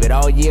David.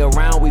 All year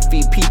round we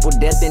feed people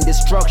death and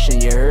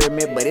destruction, you heard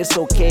me? But it's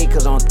okay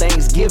cause on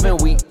Thanksgiving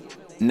we...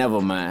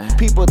 Never mind.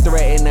 People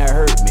threaten to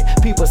hurt me.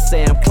 People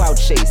say I'm clout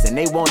chasing.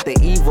 They want the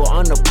evil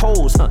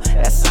unopposed.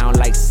 That sound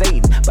like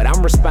Satan. But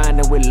I'm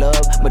responding with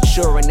love,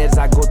 maturing as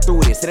I go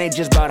through this. It ain't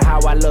just about how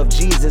I love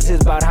Jesus,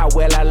 it's about how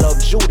well I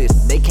love Judas.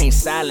 They can't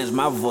silence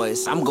my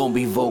voice. I'm gonna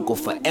be vocal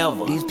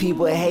forever. These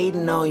people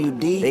hating on you,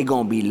 D. They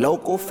gonna be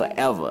local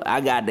forever.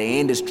 I got the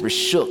industry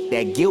shook.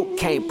 That guilt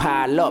can't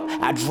pile up.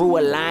 I drew a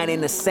line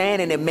in the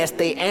sand and it messed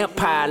they amp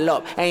pile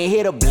up. I ain't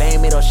here to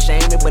blame it or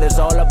shame it, but it's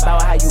all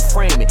about how you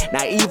frame it.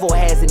 Now evil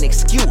has an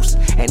excuse,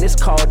 and it's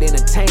called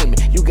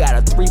entertainment. You got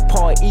a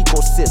 3-part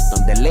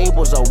ecosystem. The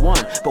labels are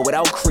one, but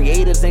without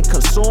creators and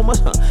consumers,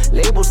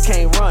 labels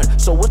can't run.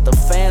 So what the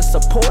fans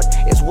support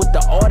is what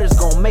the artists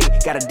gon' make.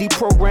 Gotta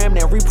deprogram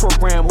and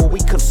reprogram what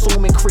we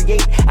consume and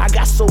create. I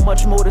got so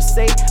much more to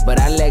say, but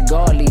I let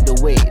God lead the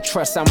way.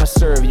 Trust I'ma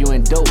serve you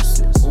in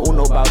doses. Who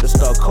know about to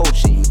start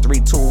coaching you?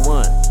 3, 2,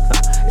 1.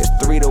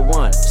 It's 3 to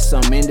 1.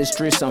 Some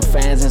industry, some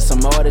fans, and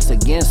some artists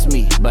against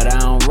me, but I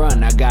don't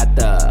run. I got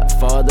the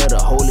Father, the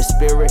Holy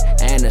Spirit,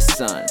 and the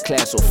Son.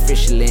 Class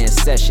officially in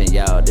session,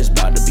 y'all. This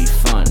about to be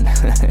fun.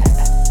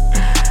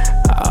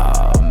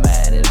 Oh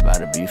man, it's about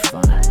to be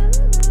fun.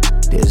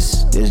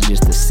 This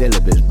just the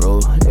syllabus, bro.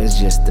 It's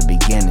just the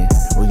beginning.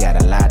 We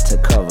got a lot to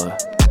cover.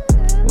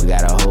 We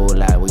got a whole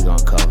lot we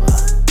gonna cover.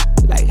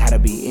 Like how to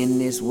be in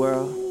this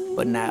world,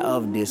 but not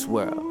of this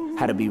world.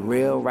 How to be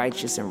real,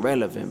 righteous, and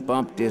relevant.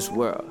 Bump this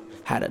world.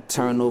 How to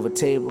turn over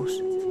tables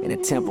in the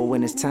temple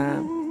when it's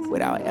time,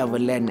 without ever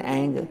letting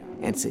anger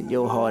enter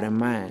your heart and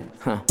mind.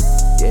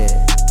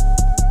 Yeah.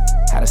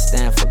 How to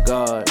stand for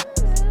God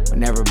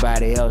when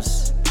everybody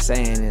else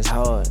saying it's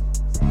hard.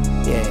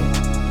 Yeah.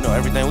 You know,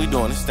 everything we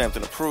doing is stamped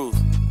and approved.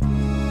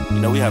 You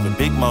know, we have a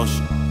big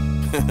motion.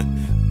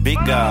 Big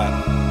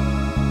God.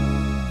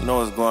 You know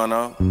what's going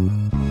on?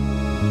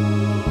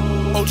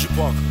 Ochi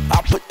Parker.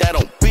 I put that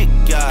on Big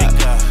God.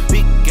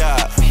 Big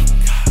God.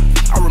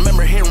 I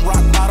remember hitting rock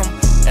bottom,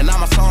 and now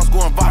my song's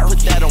going viral. Put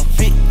that on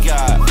Big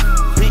God.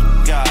 Big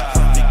God.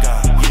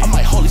 I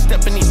might holy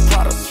step in these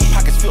products.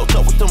 Pockets filled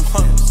up with them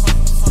hundreds.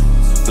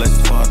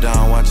 Blessings fall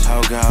down, watch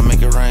how God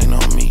make it rain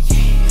on me.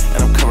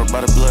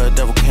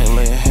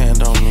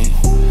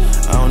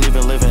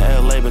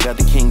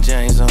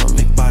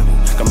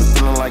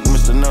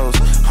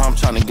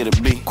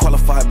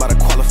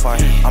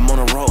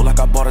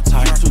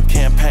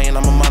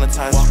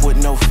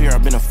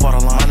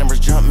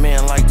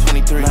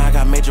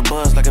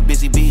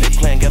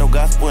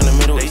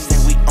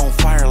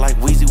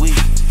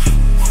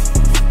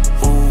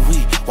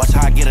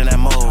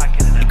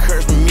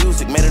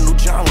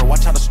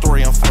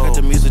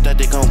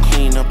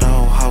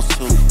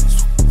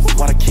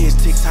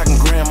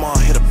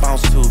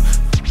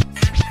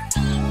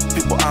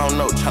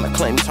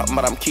 talking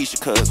about I'm Keisha,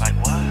 cuz. Like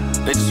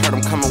what? They just heard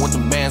I'm coming with the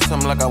band,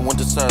 something like I went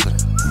to Southern.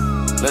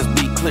 Let's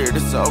be clear,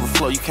 this is an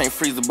overflow, you can't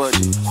freeze the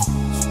budget.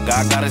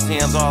 God got his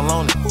hands all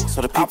on it,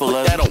 so the people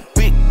love it. I put that on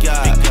Big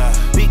God,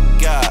 Big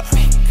God.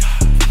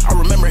 I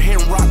remember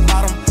hitting rock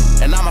bottom,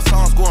 and now my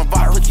song's going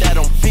viral. Put that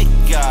on Big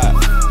God,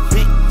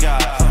 Big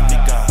God,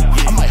 Big God.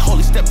 Yeah. I might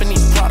holy step in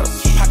these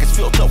products, pockets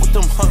filled up with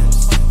them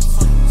hundreds.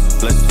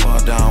 Blessings fall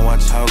down,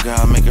 watch how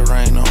God make it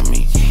rain on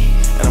me.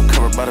 And I'm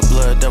covered by the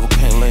blood, devil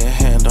can't lay a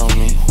hand on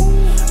me.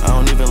 I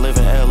don't even live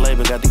in LA,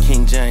 but got the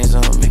King James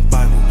on me.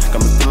 Bible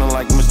got me feeling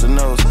like Mr.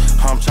 Knows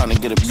how I'm trying to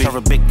get a big. Serve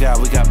a big guy,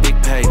 we got big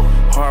pay.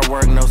 Hard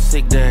work, no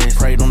sick days.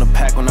 Prayed on the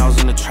pack when I was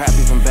in the trap,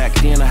 even back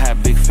then I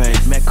had big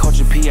faith. Met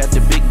Culture P at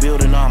the big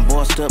building, now I'm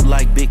bossed up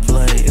like Big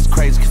Blade. It's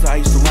crazy cause I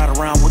used to ride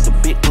around with the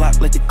big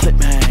Glock, let the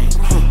clip hang.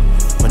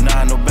 But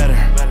now I know better,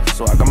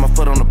 so I got my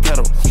foot on the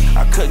pedal.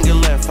 I couldn't get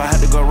left, I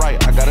had to go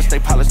right, I gotta stay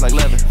polished like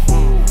leather.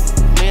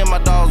 Me and my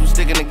dogs, we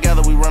sticking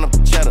together, we run up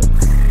the cheddar.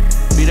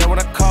 Be there when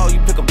I call, you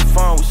pick up the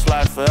phone, we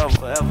slide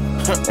forever.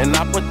 And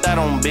I put that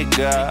on Big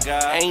God.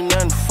 Ain't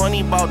nothing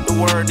funny about the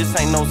word, this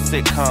ain't no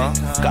sitcom.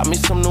 Got me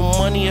some new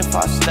money, if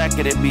I stack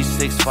it, it be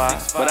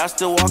 6'5". But I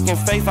still walk in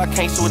faith, I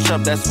can't switch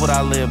up, that's what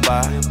I live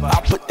by.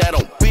 I put that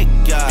on Big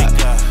God,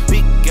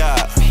 Big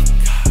God.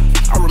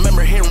 I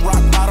remember hitting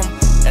rock bottom,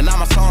 and now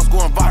my song's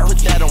going viral. Put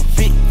that on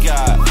Big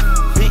God,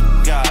 Big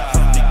God,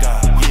 Big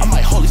God. I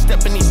might holy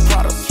step in these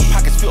products,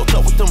 pockets filled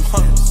up with them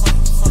hundreds.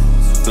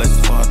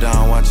 Blessings fall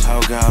down, watch how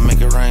God make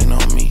it rain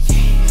on me.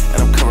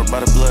 And I'm covered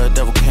by the blood,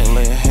 devil can't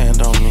lay a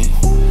hand on me.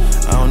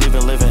 I don't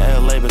even live in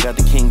LA, but got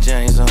the King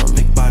James on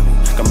me. Bible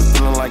got me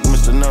feeling like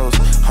Mr. Knows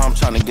how I'm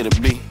trying to get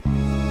a B.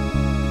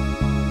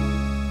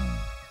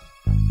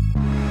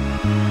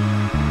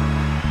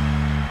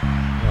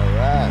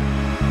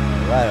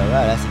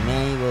 Alright, that's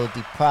Emmanuel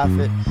the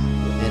Prophet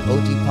and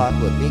OG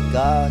Park with Big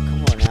God.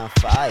 Come on now,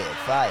 fire.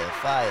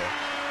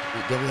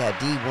 Then we had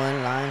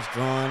D1, Lines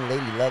Drawn,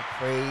 Lady Luck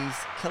Praise,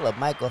 Killer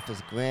Mike off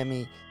his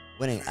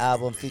Grammy-winning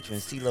album featuring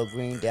CeeLo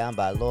Green, Down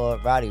by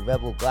Lord, Roddy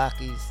Rebel,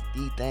 Glockies,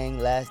 D-Thing,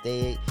 Last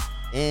Day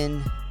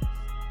In,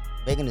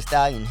 Megan Thee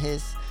Stallion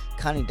Hiss,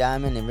 Connie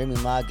Diamond and Remy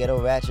Ma,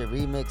 Ghetto Ratchet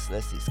Remix,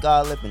 let's see,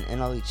 Scarlett and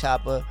NLE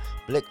Chopper,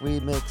 Blick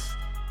Remix.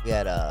 We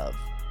had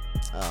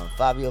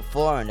Fabio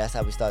Foreign, that's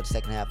how we start the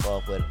second half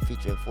off with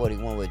featuring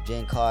 41 with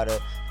Jen Carter,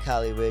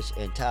 Kali Rich,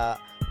 and Ty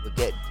with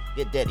Get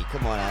Daddy.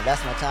 Come on now,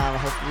 that's my time.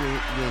 Hopefully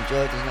you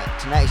enjoyed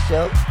tonight's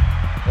show,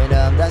 and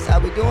that's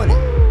how we doing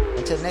it.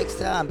 Until next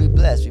time, be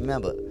blessed.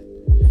 Remember,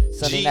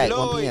 Sunday night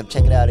 1 p.m.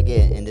 check it out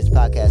again, and this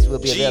podcast will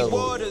be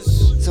available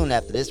soon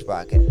after this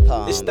broadcast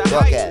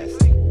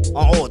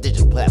on all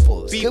digital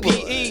platforms.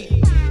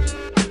 BPE,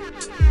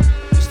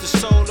 it's the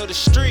soul of the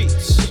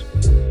streets.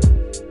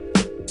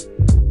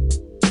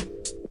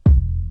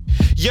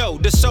 Yo,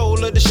 the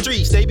soul of the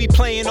streets, they be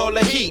playing all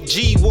the heat.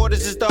 G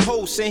Waters is the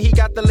host and he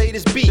got the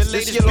latest beats.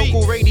 This your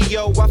local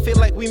radio, I feel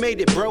like we made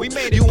it, bro.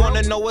 You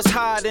wanna know what's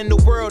hot in the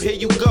world, here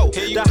you go.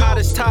 The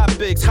hottest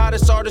topics,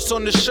 hottest artists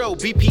on the show.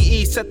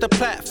 BPE set the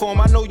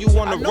platform, I know you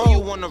wanna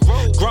roll.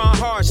 Grind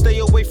hard, stay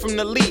away from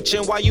the leech.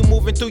 And while you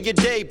moving through your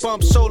day,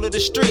 bump soul of the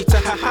streets.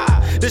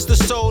 This the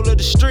soul of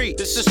the street.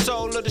 This the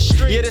soul of the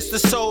street. Yeah, this the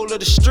soul of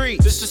the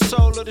street. This the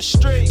soul of the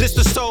street. This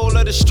the soul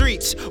of the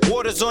streets.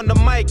 Waters on the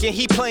mic and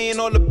he playing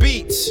all the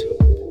beats.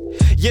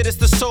 Yeah, this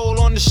the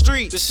soul on the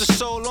street. This the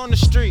soul on the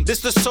street.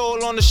 This the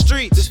soul on the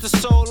street. This the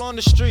soul on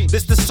the street.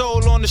 This the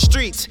soul on the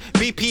streets.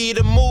 BP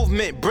the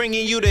movement,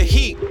 bringing you the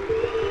heat.